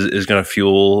is going to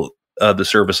fuel the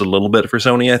service a little bit for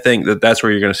Sony. I think that's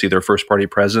where you're going to see their first-party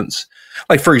presence.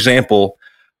 Like, for example,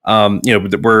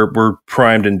 we're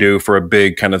primed and due for a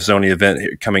big kind of Sony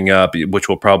event coming up, which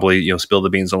will probably, spill the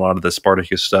beans on a lot of the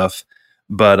Spartacus stuff.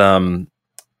 But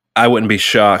I wouldn't be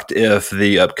shocked if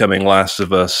the upcoming Last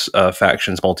of Us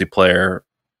Factions multiplayer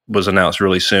was announced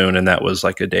really soon, and that was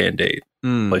like a day and date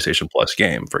PlayStation Plus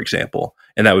game, for example.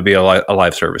 And that would be a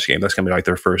live service game. That's going to be like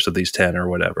their first of these 10 or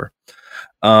whatever.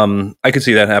 I could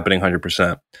see that happening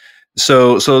 100%.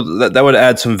 So that would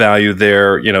add some value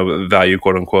there, value,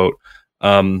 quote unquote.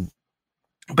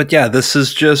 But yeah, this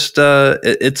is just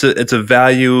it's a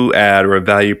value add or a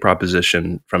value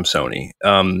proposition from Sony.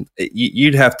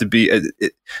 You'd have to be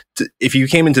if you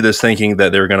came into this thinking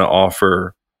that they're going to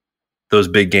offer those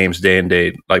big games day and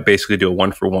date, like basically do a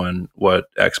 1-for-1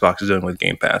 what Xbox is doing with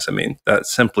Game Pass. I mean, that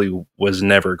simply was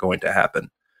never going to happen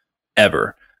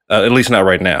ever, at least not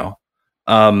right now.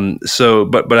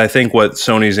 But I think what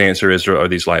Sony's answer is are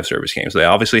these live service games. They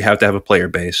obviously have to have a player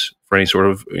base for any sort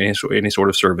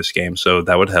of service game, so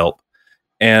that would help.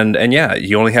 And yeah,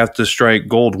 you only have to strike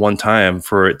gold one time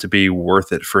for it to be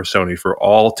worth it for Sony for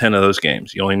all 10 of those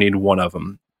games. You only need one of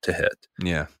them to hit.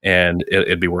 Yeah, and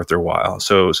it'd be worth their while.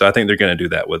 So I think they're going to do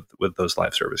that with those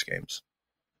live service games.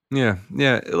 Yeah.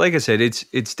 Like I said,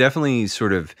 it's definitely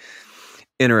sort of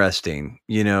interesting,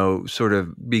 sort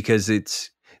of because it's.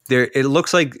 There, it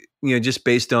looks like, just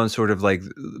based on sort of like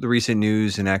the recent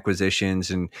news and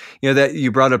acquisitions and, that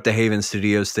you brought up the Haven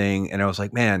Studios thing. And I was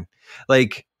like, man,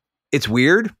 like it's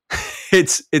weird.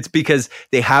 it's because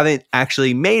they haven't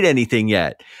actually made anything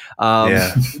yet.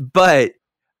 But,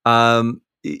 and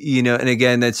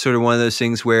again, that's sort of one of those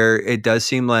things where it does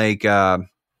seem like, I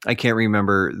can't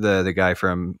remember the guy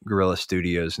from Guerrilla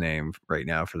Studios name right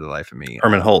now for the life of me.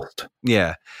 Herman Holst.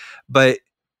 Yeah. But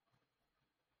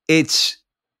it's,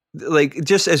 like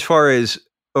just as far as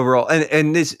overall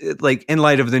and this like in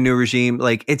light of the new regime,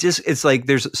 like it's like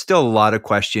there's still a lot of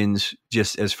questions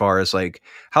just as far as like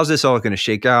how's this all going to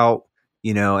shake out,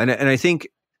 and I think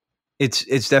it's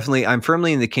definitely, I'm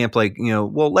firmly in the camp like,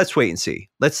 well, let's wait and see.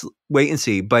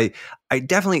 But I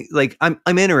definitely like I'm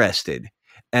interested.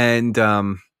 And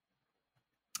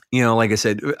like I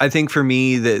said, I think for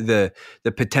me, the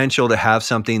potential to have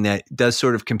something that does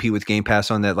sort of compete with Game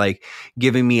Pass on that, like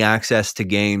giving me access to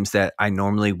games that I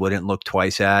normally wouldn't look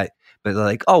twice at, but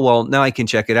like, oh, well, now I can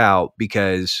check it out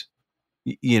because,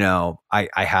 I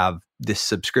have this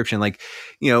subscription. Like,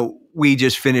 we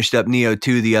just finished up Neo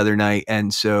 2 the other night.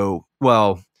 And so,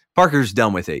 well, Parker's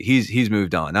done with it. He's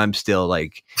moved on. I'm still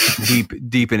like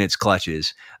deep in its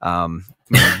clutches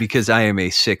because I am a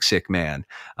sick man.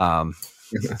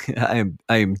 I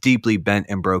am deeply bent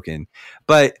and broken,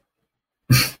 but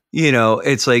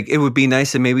it's like, it would be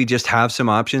nice to maybe just have some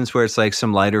options where it's like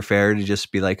some lighter fare to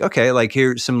just be like, okay, like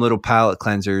here's some little palate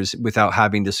cleansers without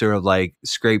having to sort of like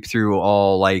scrape through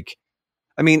all like,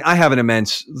 I mean, I have an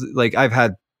immense, like I've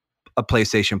had a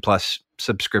PlayStation Plus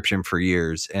subscription for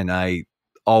years and I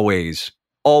always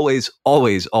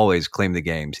claim the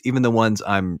games, even the ones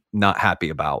I'm not happy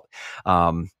about.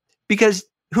 Because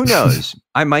who knows?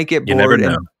 I might get bored. You never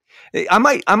know. I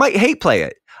might hate play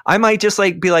it. I might just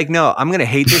like be like, no, I'm going to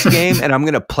hate this game and I'm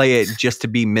going to play it just to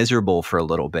be miserable for a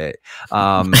little bit.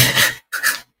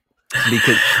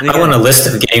 Because I want a list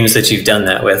of games that you've done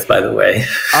that with, by the way.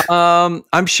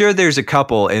 I'm sure there's a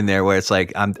couple in there where it's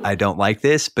like, I don't like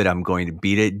this, but I'm going to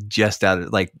beat it just out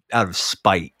of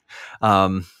spite.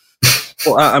 Well,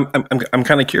 I'm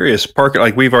kind of curious, Parker.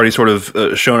 Like we've already sort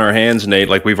of shown our hands, Nate.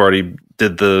 Like we've already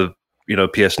did the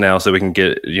PS Now, so we can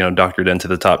get doctored into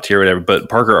the top tier, or whatever. But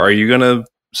Parker, are you going to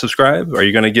subscribe? Are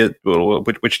you going to get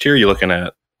which tier are you looking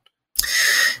at?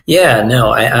 Yeah,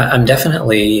 no, I'm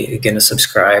definitely going to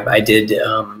subscribe. I did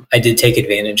take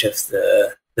advantage of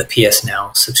the PS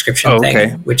Now subscription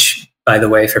thing, which, by the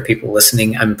way, for people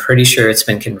listening, I'm pretty sure it's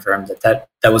been confirmed that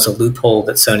was a loophole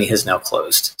that Sony has now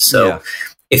closed. So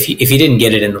if you didn't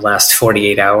get it in the last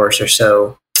 48 hours or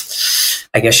so,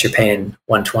 I guess you're paying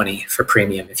 $120 for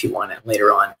premium if you want it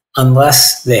later on,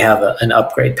 unless they have an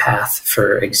upgrade path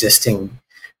for existing,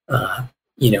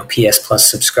 PS Plus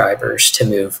subscribers to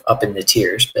move up in the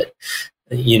tiers. But,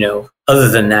 other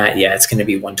than that, yeah, it's going to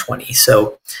be $120.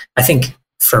 So I think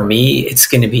for me, it's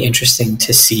going to be interesting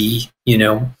to see,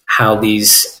 how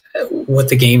what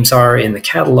the games are in the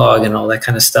catalog and all that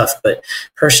kind of stuff. But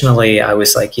personally, I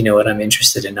was like, you know what, I'm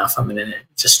interested enough. I'm going to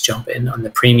just jump in on the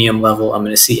premium level. I'm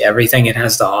going to see everything it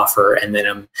has to offer, and then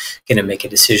I'm going to make a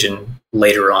decision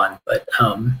later on. But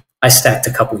I stacked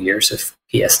a couple years of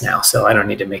PS Now, so I don't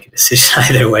need to make a decision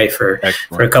either way for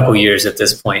a couple years at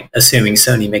this point, assuming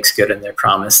Sony makes good on their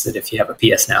promise that if you have a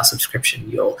PS Now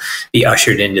subscription, you'll be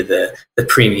ushered into the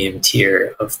premium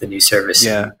tier of the new service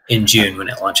in June when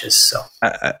it launches. So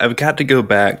I've got to go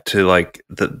back to like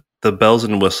the bells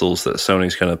and whistles that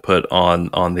Sony's going to put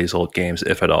on these old games,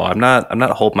 if at all. I'm not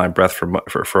holding my breath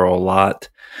for a lot,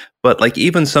 but like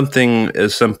even something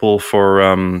as simple for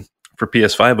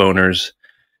PS5 owners.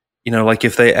 Like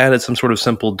if they added some sort of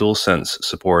simple DualSense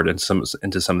support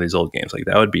into some of these old games, like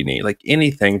that would be neat. Like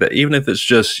anything that, even if it's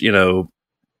just,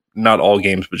 not all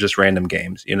games, but just random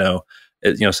games,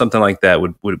 something like that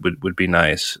would be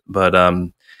nice. But,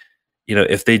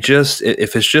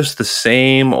 if it's just the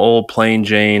same old plain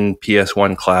Jane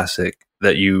PS1 classic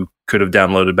that you could have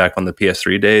downloaded back on the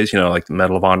PS3 days, like the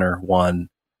Medal of Honor 1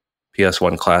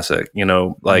 PS1 classic,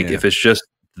 if it's just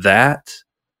that,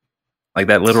 like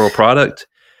that literal product,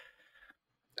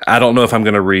 I don't know if I'm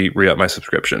going to re-up my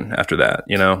subscription after that,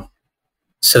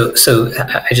 So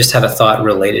I just had a thought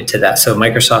related to that. So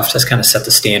Microsoft has kind of set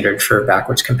the standard for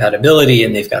backwards compatibility,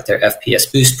 and they've got their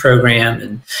FPS Boost program,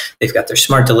 and they've got their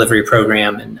smart delivery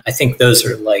program. And I think those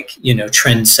are like,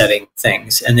 trend setting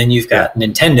things. And then you've got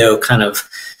Nintendo kind of,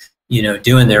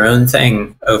 doing their own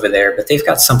thing over there, but they've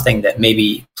got something that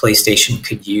maybe PlayStation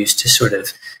could use to sort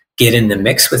of get in the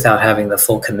mix without having the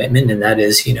full commitment. And that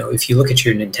is, if you look at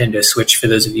your Nintendo Switch, for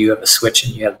those of you who have a Switch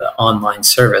and you have the online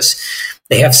service,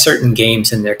 they have certain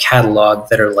games in their catalog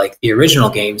that are like the original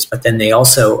games, but then they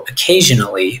also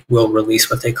occasionally will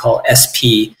release what they call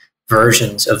SP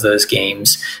versions of those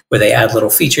games, where they add little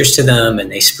features to them and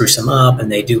they spruce them up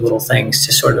and they do little things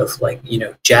to sort of like,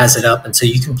 jazz it up. And so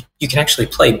you can actually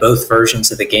play both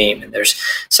versions of the game. And there's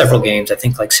several games, I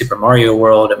think, like Super Mario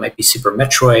World, it might be Super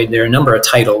Metroid. There are a number of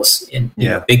titles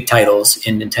big titles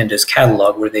in Nintendo's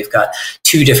catalog where they've got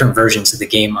two different versions of the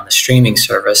game on the streaming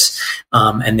service.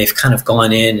 And they've kind of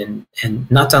gone in and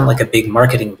not done like a big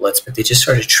marketing blitz, but they just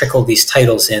sort of trickle these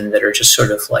titles in that are just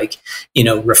sort of like,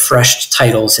 refreshed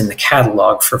titles in the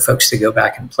catalog for folks to go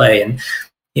back and play. And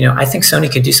I think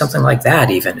Sony could do something like that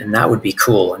even, and that would be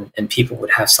cool. And people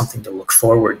would have something to look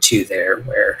forward to there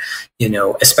where,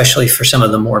 especially for some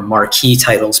of the more marquee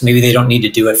titles, maybe they don't need to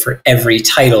do it for every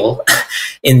title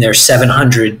in their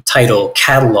 700 title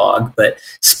catalog, but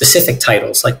specific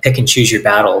titles, like pick and choose your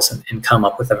battles and come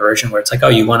up with a version where it's like, oh,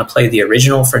 you want to play the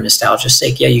original for nostalgia's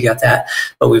sake? Yeah, you got that.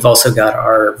 But we've also got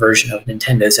our version of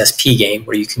Nintendo's SP game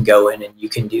where you can go in and you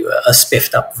can do a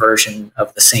spiffed up version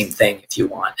of the same thing if you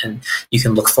want. And you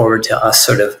can look forward to us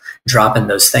sort of dropping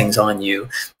those things on you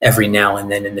every now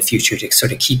and then in the future to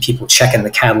sort of keep people checking the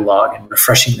catalog and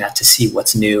refreshing that to see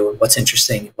what's new, what's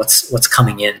interesting, what's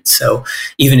coming in. So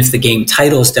even if the game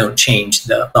titles don't change,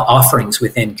 the offerings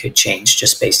within could change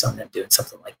just based on them doing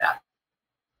something like that.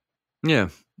 Yeah.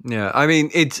 I mean,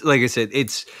 it's like I said,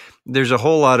 there's a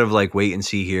whole lot of like wait and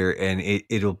see here, and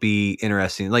it'll be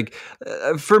interesting. Like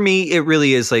for me, it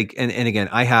really is like, and again,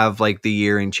 I have like the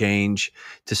year and change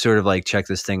to sort of like check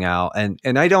this thing out, and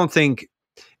I don't think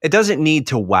it doesn't need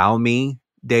to wow me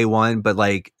day one, but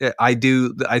like I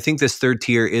think this third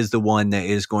tier is the one that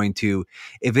is going to,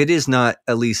 if it is not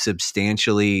at least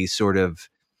substantially sort of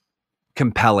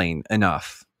compelling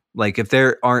enough, like if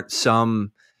there aren't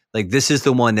some, like this is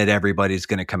the one that everybody's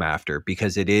going to come after,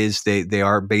 because it is, they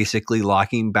are basically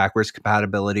locking backwards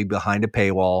compatibility behind a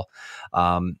paywall,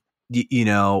 and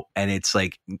it's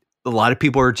like a lot of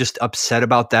people are just upset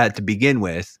about that to begin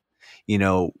with,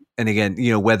 and again,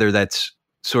 whether that's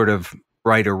sort of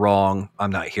right or wrong,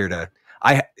 I'm not here to,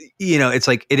 it's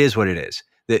like, it is what it is.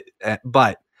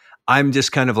 But I'm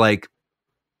just kind of like,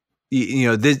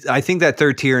 I think that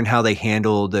third tier and how they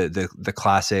handle the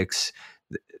classics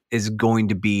is going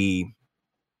to be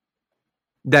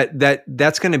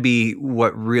that's going to be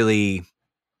what really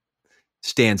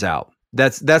stands out.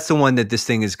 That's the one that this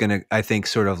thing is going to, I think,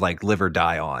 sort of like live or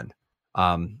die on.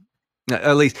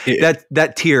 At least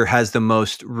that tier has the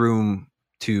most room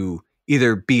to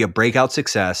either be a breakout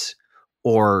success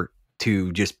or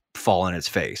to just fall on its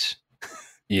face.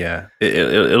 Yeah,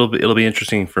 it'll be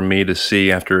interesting for me to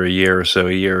see after a year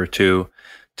or two,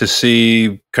 to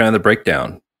see kind of the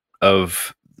breakdown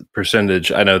of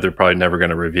percentage. I know they're probably never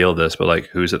going to reveal this, but like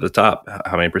who's at the top,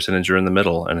 how many percentage are in the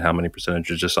middle, and how many percentage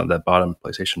are just on that bottom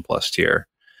PlayStation Plus tier,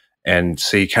 and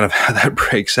see kind of how that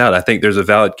breaks out. I think there's a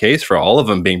valid case for all of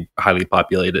them being highly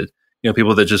populated.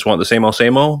 People that just want the same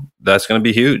old, that's going to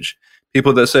be huge.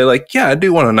 People that say like, yeah, I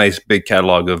do want a nice big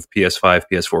catalog of PS5,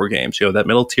 PS4 games. That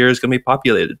middle tier is going to be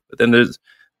populated. But then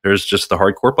there's just the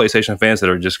hardcore PlayStation fans that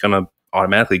are just going to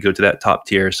automatically go to that top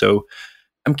tier. So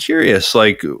I'm curious,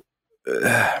 like,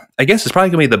 I guess it's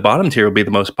probably going to be the bottom tier will be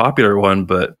the most popular one,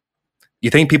 but you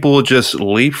think people will just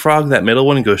leapfrog that middle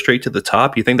one and go straight to the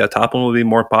top? You think that top one will be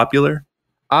more popular?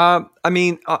 I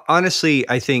mean, honestly,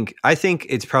 I think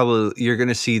it's probably you're going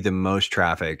to see the most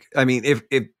traffic. I mean, if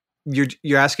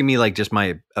you're asking me like just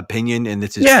my opinion, and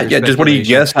this is just what do you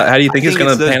guess? How do you think it's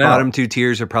going to pan out? Bottom two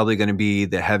tiers are probably going to be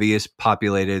the heaviest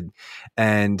populated,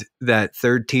 and that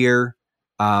third tier,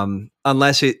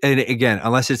 unless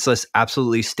it's this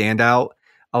absolutely standout.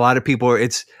 A lot of people are.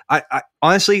 I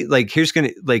honestly like.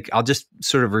 I'll just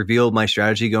sort of reveal my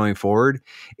strategy going forward.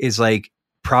 Is like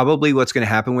probably what's going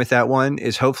to happen with that one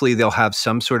is hopefully they'll have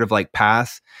some sort of like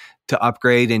path to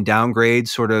upgrade and downgrade,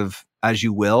 sort of as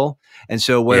you will. And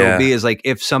so what it'll be is like,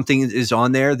 if something is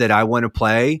on there that I want to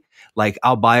play, like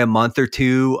I'll buy a month or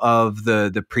two of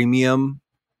the premium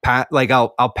like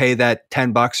I'll pay that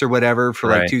 $10 or whatever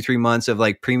for like 2-3 months of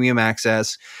like premium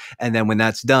access. And then when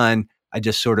that's done, I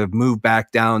just sort of move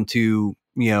back down to,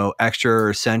 extra or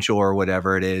essential or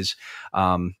whatever it is.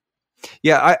 I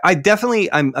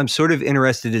definitely, I'm sort of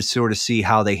interested to sort of see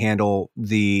how they handle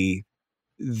the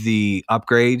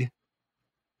upgrade,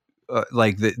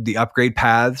 like the upgrade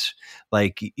paths,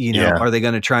 like, are they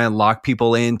going to try and lock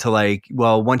people into like,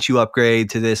 well, once you upgrade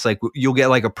to this, like you'll get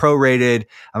like a prorated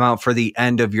amount for the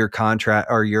end of your contract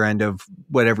or your end of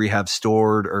whatever you have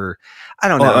stored, or I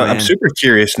don't know. I'm super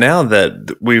curious now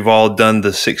that we've all done the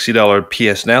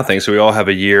 $60 PS Now thing. So we all have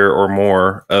a year or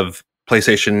more of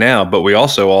PlayStation Now, but we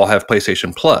also all have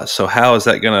PlayStation Plus. So how is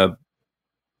that going to,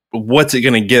 what's it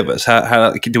going to give us?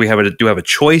 How do we have a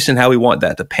choice in how we want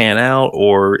that to pan out?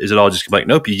 Or is it all just like,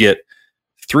 nope, you get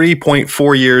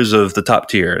 3.4 years of the top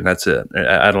tier and that's it?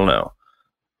 I don't know.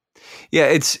 Yeah,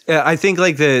 it's, I think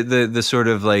like the sort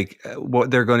of like what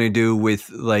they're going to do with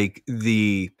like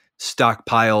the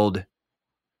stockpiled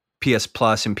PS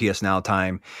Plus and PS Now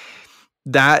time,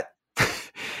 that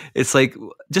it's like,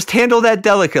 just handle that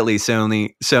delicately,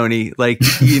 Sony. Like,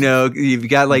 you've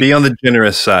got like be on the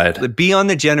generous side. Be on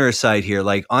the generous side here.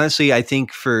 Like, honestly, I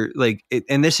think for like,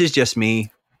 and this is just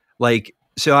me. Like,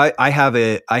 so I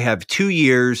have 2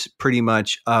 years pretty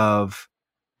much of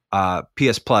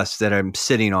PS Plus that I'm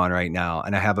sitting on right now,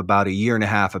 and I have about 1.5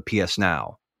 years of PS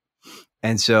Now.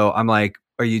 And so I'm like,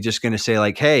 are you just going to say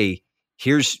like, hey,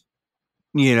 here's,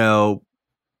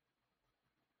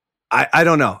 I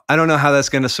don't know. I don't know how that's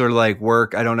going to sort of like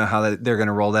work. I don't know how they're going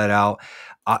to roll that out.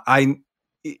 I'm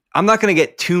not going to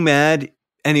get too mad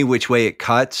any which way it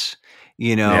cuts,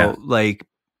 like,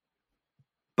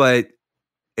 but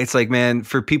it's like, man,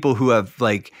 for people who have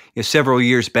like several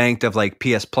years banked of like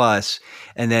PS Plus,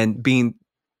 and then being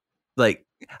like,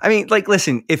 I mean, like,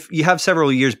 listen, if you have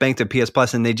several years banked of PS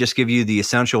Plus and they just give you the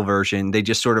essential version, they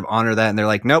just sort of honor that. And they're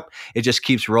like, nope, it just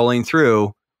keeps rolling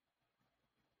through.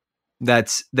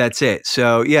 That's it.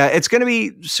 So yeah, it's going to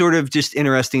be sort of just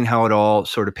interesting how it all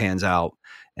sort of pans out,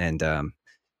 and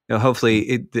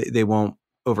hopefully they won't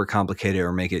overcomplicate it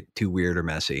or make it too weird or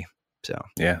messy. So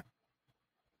yeah,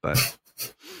 but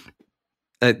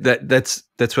that's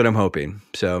what I'm hoping.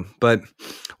 So, but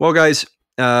well, guys,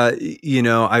 I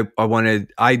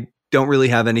don't really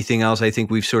have anything else. I think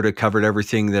we've sort of covered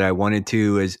everything that I wanted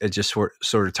to, as just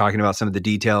sort of talking about some of the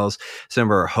details, some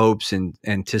of our hopes and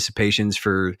anticipations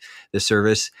for the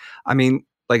service. I mean,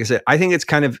 like I said, I think it's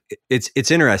kind of,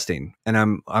 it's interesting, and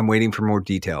I'm waiting for more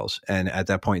details. And at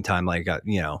that point in time, like,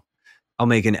 I'll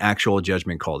make an actual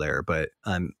judgment call there, but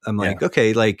I'm like,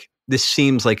 okay, like this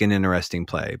seems like an interesting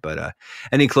play, but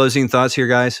any closing thoughts here,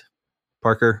 guys?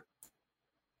 Parker?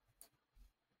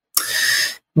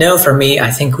 No, for me,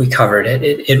 I think we covered it.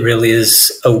 It really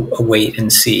is a wait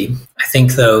and see. I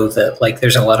think, though, that like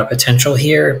there's a lot of potential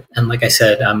here, and like I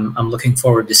said, I'm looking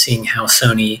forward to seeing how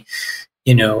Sony,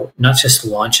 not just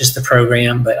launches the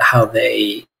program, but how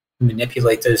they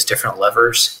manipulate those different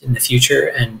levers in the future,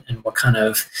 and what kind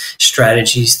of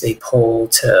strategies they pull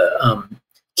to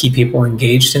keep people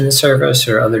engaged in the service,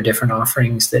 or other different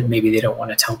offerings that maybe they don't want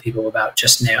to tell people about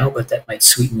just now, but that might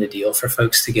sweeten the deal for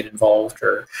folks to get involved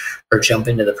or jump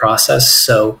into the process.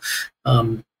 So,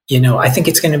 I think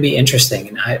it's going to be interesting,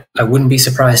 and I wouldn't be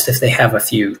surprised if they have a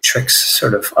few tricks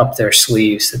sort of up their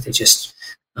sleeves that they just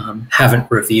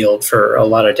haven't revealed for a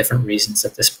lot of different reasons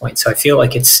at this point. So I feel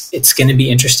like it's going to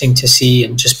be interesting to see,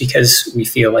 and just because we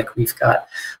feel like we've got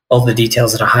all the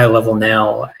details at a high level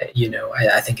now,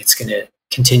 I think it's going to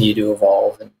continue to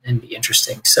evolve and be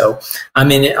interesting. So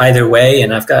I'm in it either way,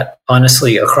 and I've got,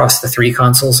 honestly, across the 3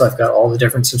 consoles, I've got all the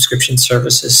different subscription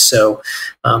services. So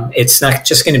it's not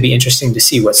just going to be interesting to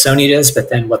see what Sony does, but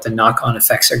then what the knock-on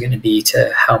effects are going to be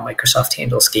to how Microsoft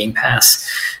handles Game Pass.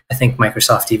 I think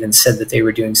Microsoft even said that they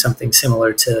were doing something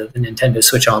similar to the Nintendo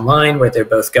Switch Online, where they're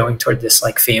both going toward this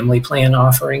like family plan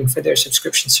offering for their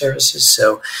subscription services.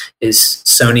 So is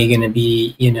Sony going to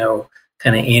be,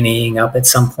 kind of anteing up at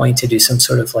some point to do some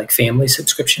sort of like family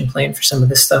subscription plan for some of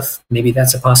this stuff? Maybe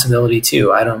that's a possibility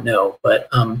too. I don't know, but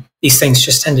these things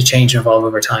just tend to change and evolve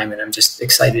over time, and I'm just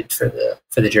excited for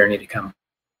the journey to come.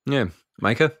 Yeah,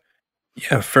 Micah.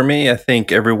 Yeah, for me, I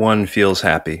think everyone feels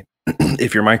happy.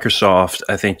 If you're Microsoft,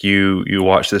 I think you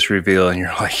watch this reveal and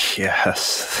you're like,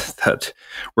 yes, that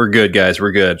we're good, guys,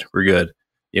 we're good. I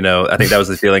think that was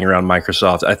the feeling around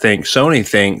Microsoft. I think Sony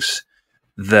thinks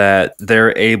that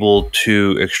they're able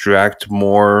to extract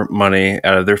more money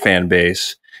out of their fan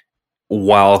base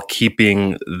while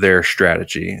keeping their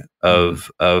strategy of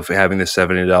having the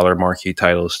 $70 marquee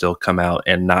title still come out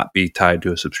and not be tied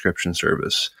to a subscription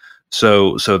service.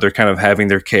 So they're kind of having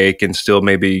their cake and still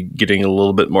maybe getting a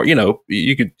little bit more,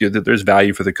 there's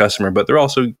value for the customer, but they're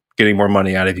also getting more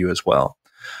money out of you as well,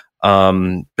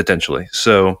 potentially.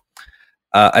 So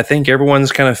I think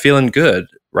everyone's kind of feeling good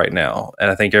right now,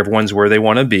 and I think everyone's where they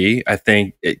want to be. I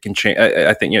think it can change.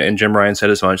 I think, and Jim Ryan said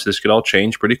as much, this could all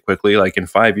change pretty quickly. Like in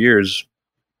 5 years,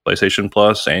 PlayStation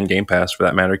Plus and Game Pass, for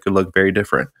that matter, could look very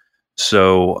different.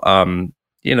 So,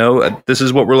 this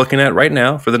is what we're looking at right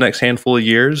now for the next handful of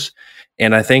years.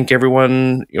 And I think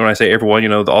everyone, when I say everyone,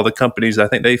 all the companies, I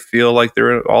think they feel like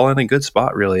they're all in a good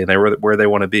spot, really, and they're where they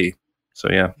want to be. So,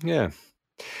 yeah.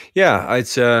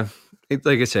 It's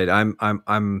like I said,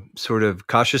 I'm sort of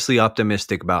cautiously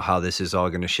optimistic about how this is all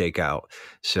going to shake out.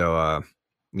 So,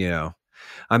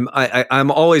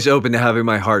 I'm always open to having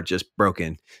my heart just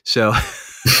broken. So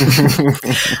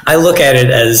I look at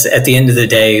it as, at the end of the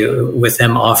day, with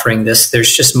them offering this,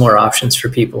 there's just more options for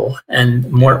people, and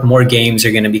more games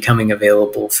are going to be coming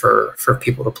available for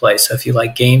people to play. So if you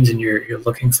like games and you're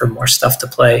looking for more stuff to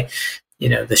play,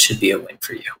 this should be a win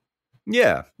for you.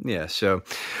 Yeah. So,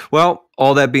 well,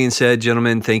 all that being said,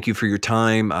 gentlemen, thank you for your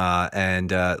time.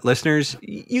 And listeners,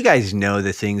 you guys know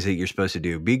the things that you're supposed to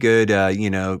do. Be good,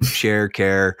 share,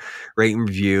 care, rate and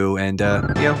review, and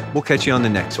we'll catch you on the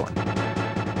next one.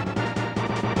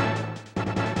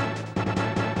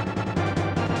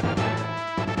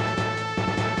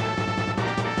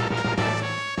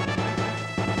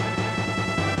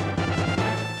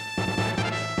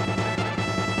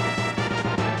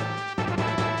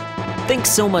 Thanks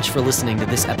so much for listening to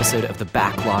this episode of The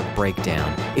Backlog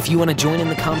Breakdown. If you want to join in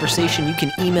the conversation, you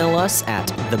can email us at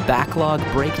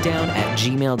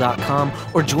thebacklog.breakdown@gmail.com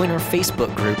or join our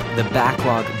Facebook group, The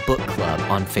Backlog Book Club,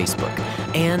 on Facebook.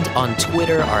 And on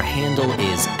Twitter, our handle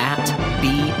is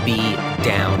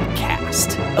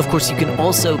 @BBDownCast. Of course, you can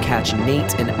also catch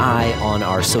Nate and I on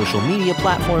our social media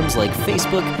platforms like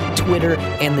Facebook, Twitter,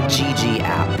 and the GG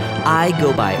app. I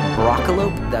go by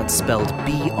Broccolope, that's spelled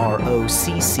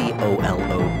BROCCOLOPE,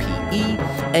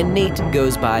 and Nate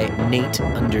goes by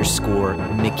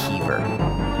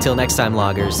Nate_McKeever. Till next time,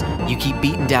 loggers, you keep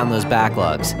beating down those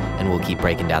backlogs, and we'll keep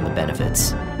breaking down the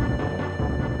benefits.